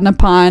trodden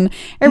upon.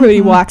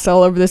 Everybody walks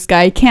all over this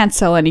guy. He can't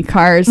sell any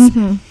cars.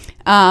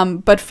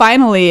 But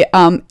finally,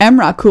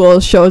 Emra Cool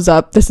shows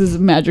up. This is a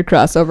magic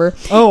crossover.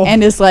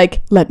 And is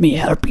like, let me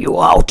help you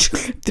out,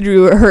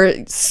 through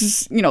her,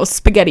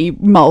 spaghetti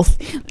mouth.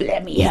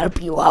 Let me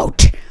help you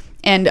out.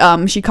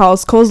 And she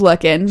calls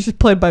Kozlek in. She's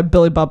played by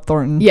Billy Bob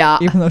Thornton. Yeah.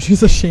 Even though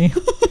she's a she.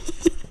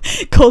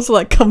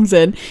 Kozlek comes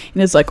in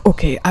and is like,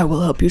 okay, I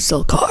will help you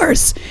sell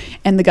cars.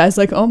 And the guy's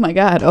like, oh my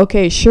God,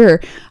 okay, sure.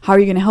 How are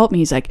you going to help me?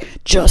 He's like,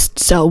 just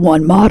sell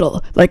one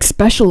model, like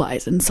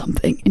specialize in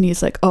something. And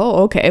he's like,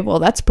 oh, okay, well,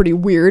 that's pretty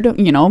weird,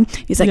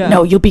 He's like,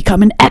 no, you'll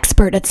become an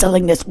expert at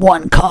selling this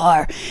one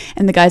car.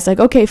 And the guy's like,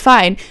 okay,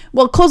 fine.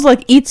 Well,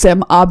 Kozlek eats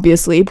him,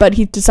 obviously, but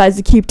he decides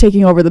to keep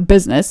taking over the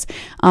business.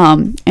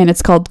 And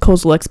it's called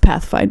Kozlek's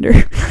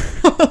Pathfinder.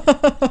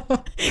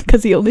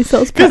 Because he only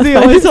sells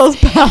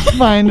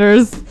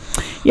Pathfinders.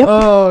 Yep.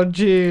 Oh,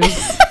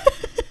 jeez.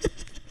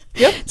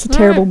 Yep. It's a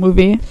terrible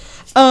movie.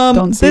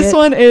 Don't see this it.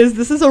 one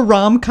is a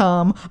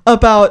rom-com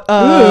about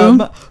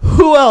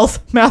who else?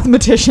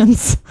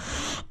 Mathematicians.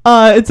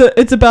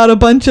 It's about a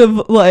bunch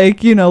of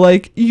like, you know,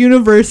 like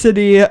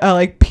university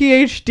like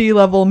PhD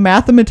level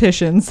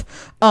mathematicians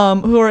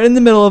who are in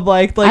the middle of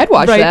like I'd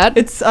watch that.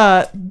 It's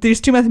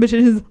these two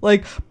mathematicians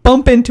like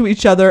bump into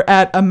each other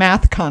at a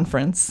math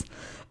conference.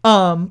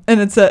 And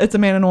it's a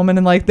man and a woman,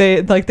 and like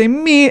they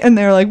meet and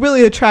they're like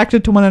really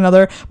attracted to one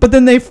another, but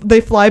then they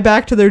fly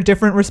back to their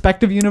different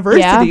respective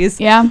universities.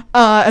 Yeah.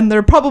 And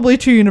they're probably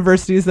two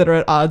universities that are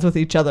at odds with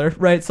each other,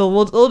 right? So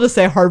we'll just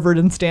say Harvard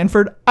and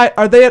Stanford.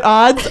 Are they at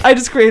odds? I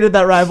just created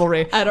that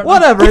rivalry. I don't know.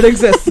 Whatever, it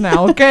exists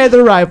now. Okay,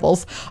 they're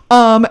rivals.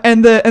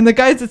 And the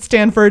guy's at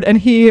Stanford, and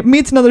he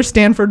meets another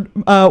Stanford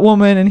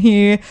woman, and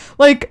he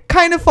like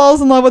kind of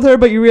falls in love with her,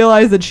 but you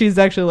realize that she's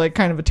actually like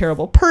kind of a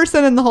terrible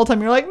person, and the whole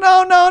time you're like,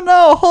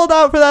 no, hold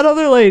out for that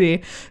other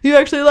lady you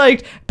actually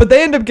liked. But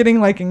they end up getting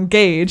like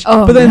engaged.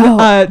 But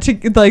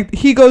then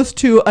he goes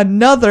to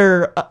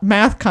another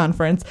math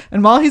conference,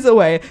 and while he's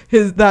away,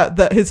 his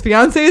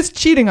fiance is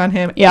cheating on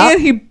him,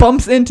 and he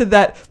bumps into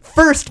that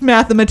first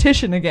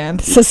mathematician again.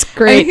 This is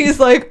great. And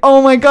he's like,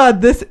 oh my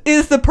god, this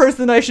is the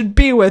person I should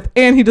be with.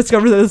 And he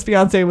discovers that his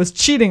fiance was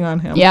cheating on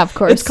him. Yeah, of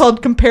course. It's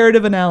called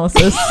comparative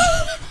analysis.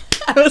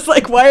 I was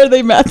like, why are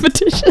they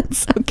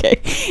mathematicians?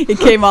 Okay, it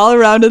came all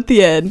around at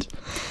the end.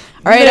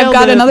 All right, I've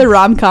got another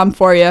rom-com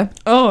for you.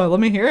 Oh, let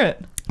me hear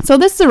it. So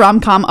this is a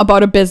rom-com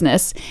about a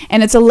business,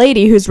 and it's a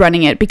lady who's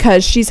running it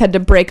because she's had to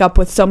break up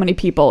with so many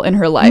people in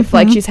her life. Mm-hmm.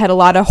 Like, she's had a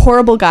lot of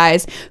horrible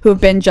guys who have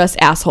been just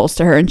assholes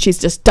to her, and she's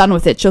just done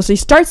with it. So she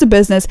starts a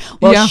business.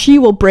 Well, she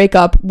will break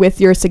up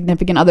with your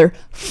significant other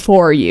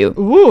for you.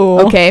 Ooh.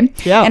 Okay?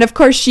 Yeah. And of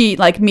course, she,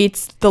 like,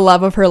 meets the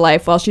love of her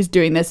life while she's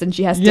doing this, and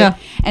she has to,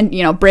 and,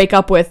 you know, break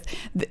up with,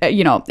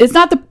 you know, it's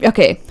not the,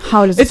 okay,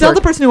 how does it's work? not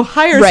the person who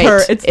hires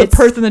her, it's the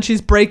person that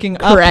she's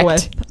breaking up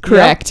with.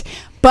 Correct. Yep.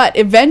 But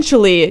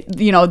eventually,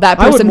 you know, that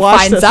person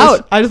finds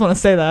out. I just want to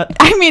say that.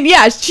 I mean,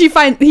 yeah, he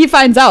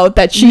finds out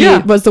that she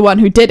was the one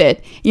who did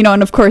it, you know,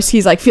 and of course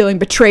he's like feeling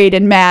betrayed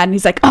and mad, and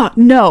he's like, oh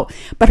no.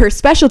 But her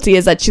specialty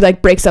is that she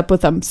like breaks up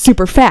with him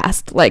super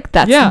fast. Like,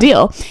 that's the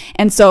deal.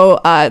 And so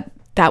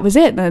that was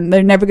it. And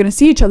they're never going to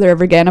see each other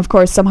ever again. Of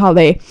course, somehow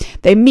they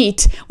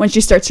meet when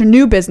she starts her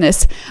new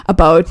business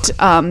about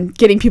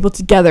getting people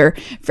together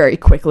very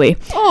quickly.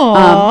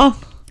 Aww.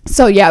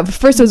 So yeah,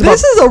 first it was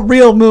This is a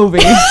real movie.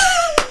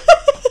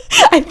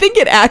 I think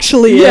it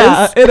actually is.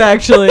 Yeah, it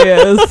actually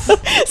is.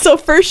 So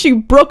first she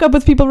broke up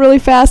with people really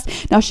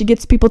fast. Now she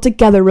gets people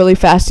together really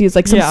fast. She's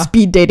like some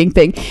speed dating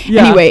thing.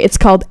 Yeah. Anyway, it's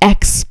called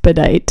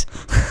Expedite.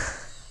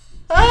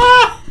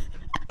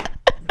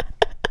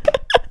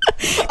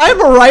 I'm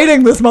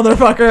writing this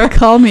motherfucker.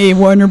 Call me,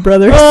 Warner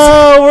Brothers.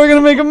 Oh, we're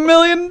gonna make $1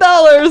 million.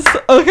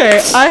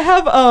 Okay, I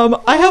have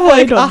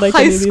like a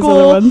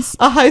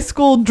high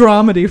school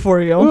dramedy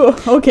for you. Ooh,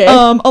 okay.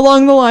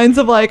 Along the lines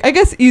of like, I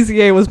guess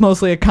Easy A was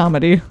mostly a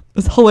comedy.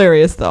 It's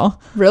hilarious though.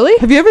 Really?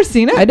 Have you ever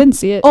seen it? I didn't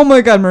see it. Oh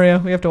my god,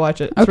 Maria, we have to watch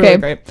it. It's really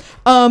great.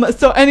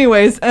 So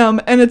anyways, and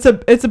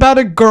it's about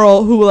a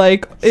girl who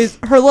like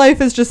her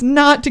life is just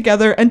not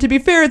together, and to be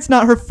fair, it's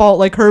not her fault.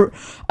 Like her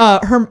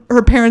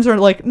parents are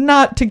like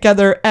not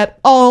together at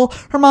all.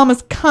 Her mom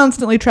is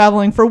constantly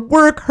traveling for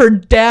work. Her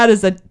dad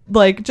is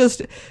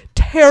just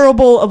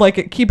terrible like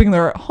at keeping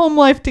their home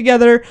life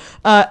together.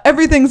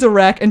 Everything's a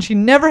wreck, and she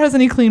never has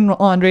any clean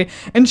laundry,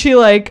 and she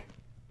like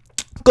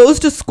goes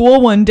to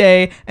school one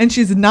day and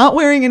she's not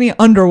wearing any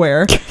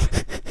underwear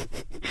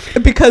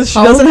because she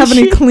doesn't have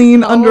any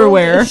clean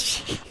underwear.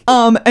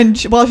 And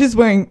while she's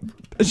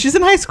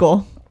in high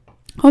school.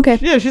 Okay.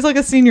 Yeah, she's like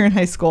a senior in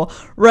high school,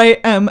 right?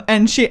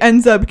 And she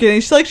ends up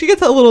getting she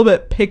gets a little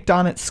bit picked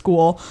on at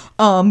school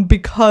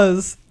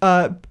because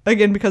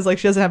like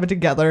she doesn't have it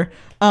together.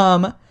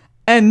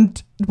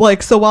 And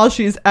like, so while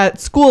she's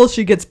at school,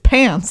 she gets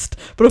pantsed,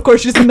 but of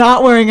course she's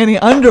not wearing any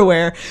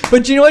underwear.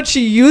 But you know what?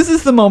 She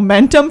uses the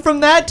momentum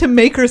from that to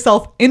make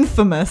herself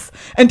infamous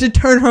and to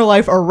turn her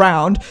life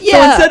around. Yeah.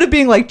 So instead of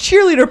being like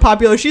cheerleader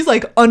popular, she's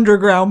like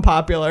underground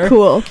popular.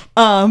 Cool.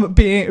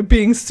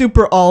 Being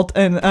super alt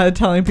and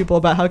telling people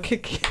about how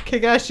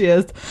kick-ass she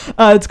is.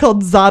 It's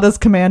called Zada's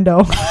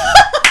Commando.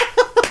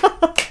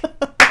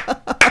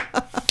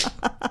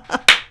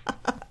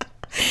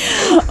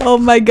 Oh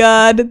my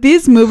god,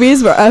 these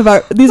movies these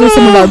are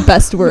some of our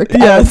best work.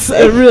 Yes,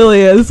 it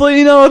really is. Well,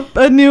 you know,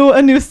 a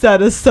new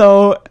set is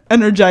so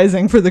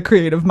energizing for the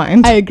creative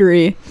mind. I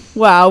agree.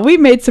 Wow, we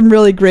made some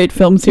really great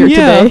films here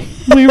today.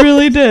 We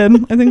really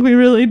did. I think we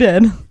really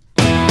did.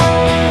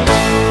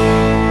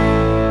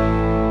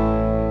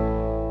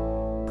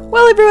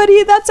 Well,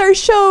 everybody, that's our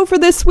show for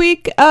this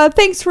week.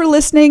 Thanks for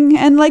listening.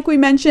 And like we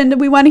mentioned,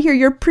 we want to hear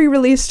your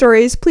pre-release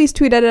stories. Please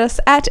tweet at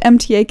us at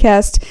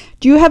MTAcast.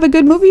 Do you have a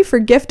good movie for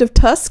Gift of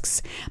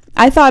Tusks?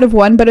 I thought of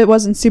one, but it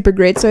wasn't super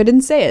great, so I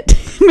didn't say it.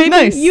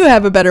 Maybe you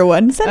have a better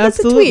one. Send us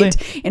a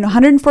tweet. In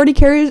 140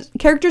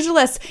 characters or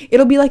less,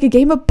 it'll be like a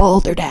game of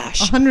Balderdash.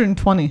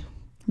 120.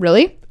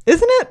 Really?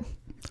 Isn't it?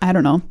 I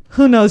don't know.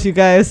 Who knows, you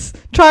guys?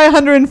 Try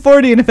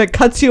 140, and if it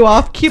cuts you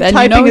off, keep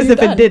typing as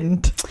if it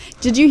didn't.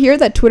 Did you hear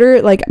that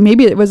Twitter, like,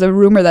 maybe it was a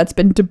rumor that's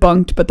been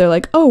debunked, but they're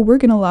like, oh, we're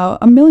going to allow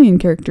 1 million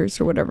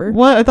characters or whatever.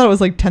 What? I thought it was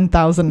like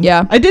 10,000.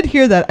 Yeah. I did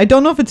hear that. I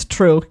don't know if it's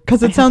true,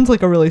 because it sounds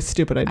like a really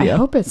stupid idea. I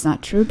hope it's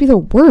not true. It'd be the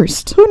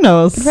worst. Who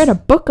knows? I'd write a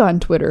book on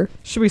Twitter.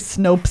 Should we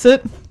Snopes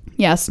it?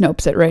 Yeah,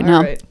 Snopes it right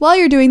now. Right. While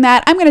you're doing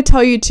that, I'm going to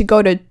tell you to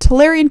go to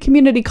Tolarian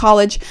Community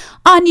College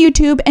on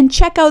YouTube and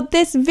check out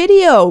this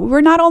video.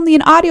 We're not only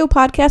an audio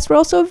podcast, we're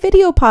also a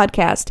video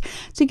podcast.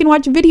 So you can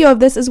watch video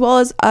of this as well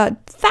as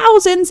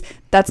thousands,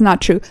 that's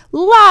not true,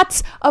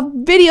 lots of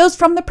videos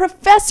from the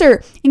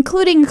professor,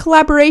 including a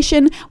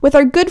collaboration with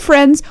our good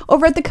friends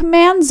over at the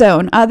Command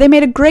Zone. They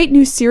made a great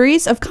new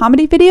series of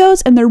comedy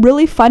videos, and they're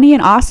really funny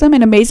and awesome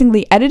and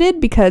amazingly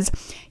edited because,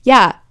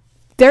 yeah,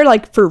 they're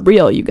like for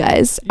real, you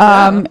guys.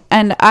 Yeah.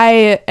 And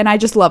I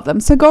just love them.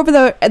 So go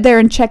over there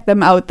and check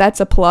them out. That's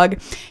a plug.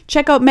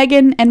 Check out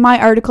Meghan and my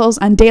articles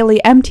on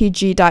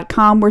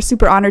dailymtg.com. We're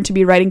super honored to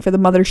be writing for the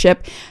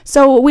mothership.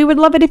 So we would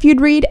love it if you'd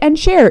read and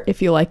share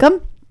if you like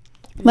them.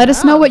 Let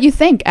us know what you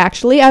think,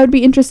 actually. I would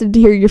be interested to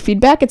hear your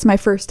feedback. It's my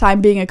first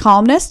time being a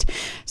columnist,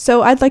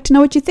 so I'd like to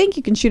know what you think.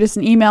 You can shoot us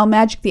an email,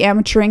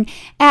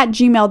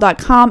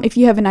 magictheamateuring@gmail.com. If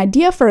you have an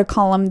idea for a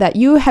column that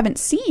you haven't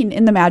seen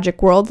in the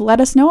magic world, let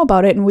us know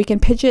about it, and we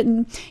can pitch it,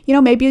 and, you know,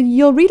 maybe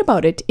you'll read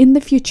about it in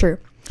the future.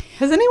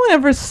 Has anyone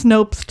ever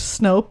Snopes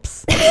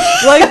Snopes?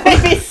 Like,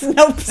 maybe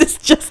Snopes is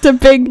just a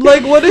big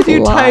like, what if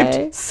you lie.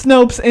 typed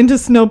Snopes into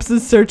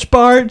Snopes' search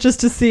bar just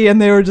to see, and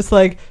they were just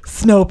like,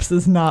 Snopes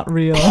is not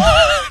real.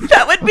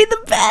 That would be the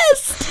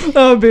best.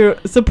 That would be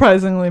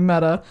surprisingly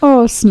meta.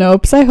 Oh,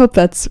 Snopes. I hope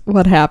that's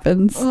what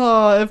happens.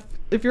 Oh,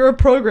 if you're a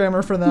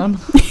programmer for them.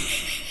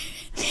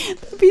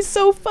 That'd be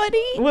so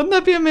funny. Wouldn't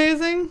that be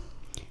amazing?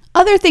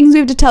 Other things we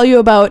have to tell you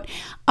about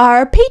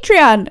our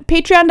Patreon,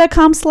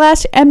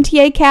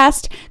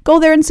 patreon.com/MTAcast. Go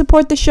there and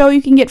support the show.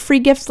 You can get free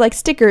gifts like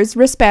stickers,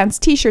 wristbands,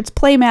 t-shirts,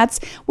 playmats,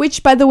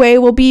 which, by the way,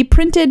 will be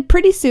printed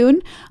pretty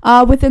soon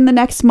within the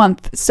next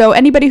month. So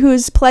anybody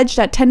who's pledged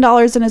at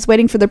 $10 and is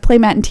waiting for their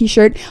playmat and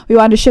t-shirt, we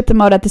want to ship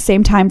them out at the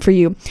same time for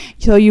you.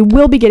 So you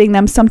will be getting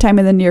them sometime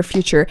in the near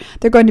future.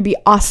 They're going to be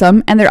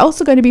awesome, and they're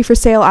also going to be for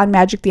sale on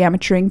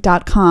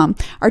magictheamateuring.com.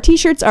 Our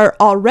t-shirts are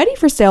already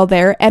for sale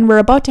there, and we're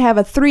about to have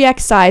a 3X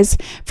size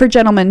for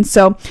gentlemen.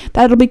 So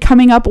that'll be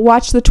coming up.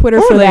 Watch the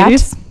Twitter for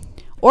ladies. That.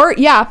 Or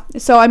yeah,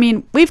 so I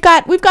mean, we've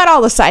got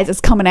all the sizes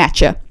coming at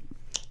you.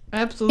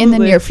 Absolutely. In the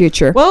near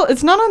future. Well,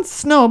 it's not on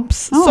Snopes,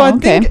 so I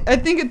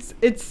think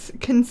it's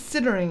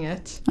considering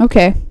it.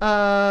 Okay.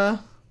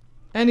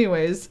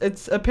 Anyways,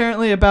 it's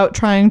apparently about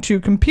trying to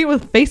compete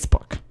with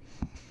Facebook.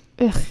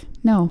 Ugh,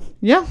 no.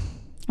 Yeah.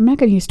 I'm not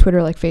going to use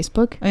Twitter like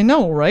Facebook. I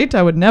know, right?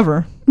 I would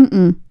never.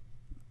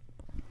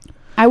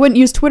 I wouldn't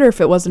use Twitter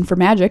if it wasn't for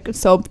magic,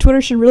 so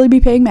Twitter should really be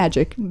paying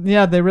magic.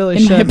 Yeah, they really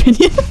should. In my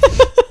opinion.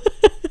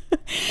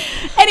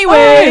 Anyway,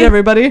 all right,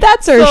 everybody.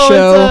 That's our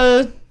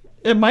show.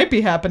 It might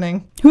be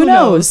happening. Who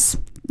knows?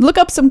 Look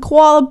up some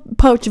koala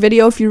pouch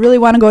video if you really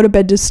want to go to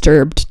bed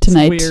disturbed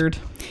tonight. It's weird.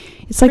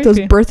 It's like those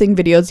birthing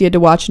videos you had to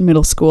watch in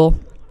middle school.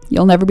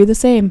 You'll never be the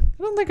same.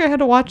 I don't think I had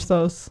to watch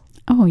those.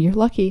 Oh, you're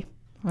lucky.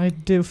 I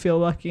do feel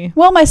lucky.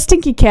 Well, my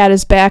stinky cat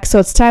is back, so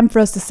it's time for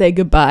us to say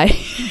goodbye.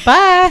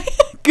 Bye.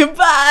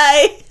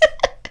 Goodbye.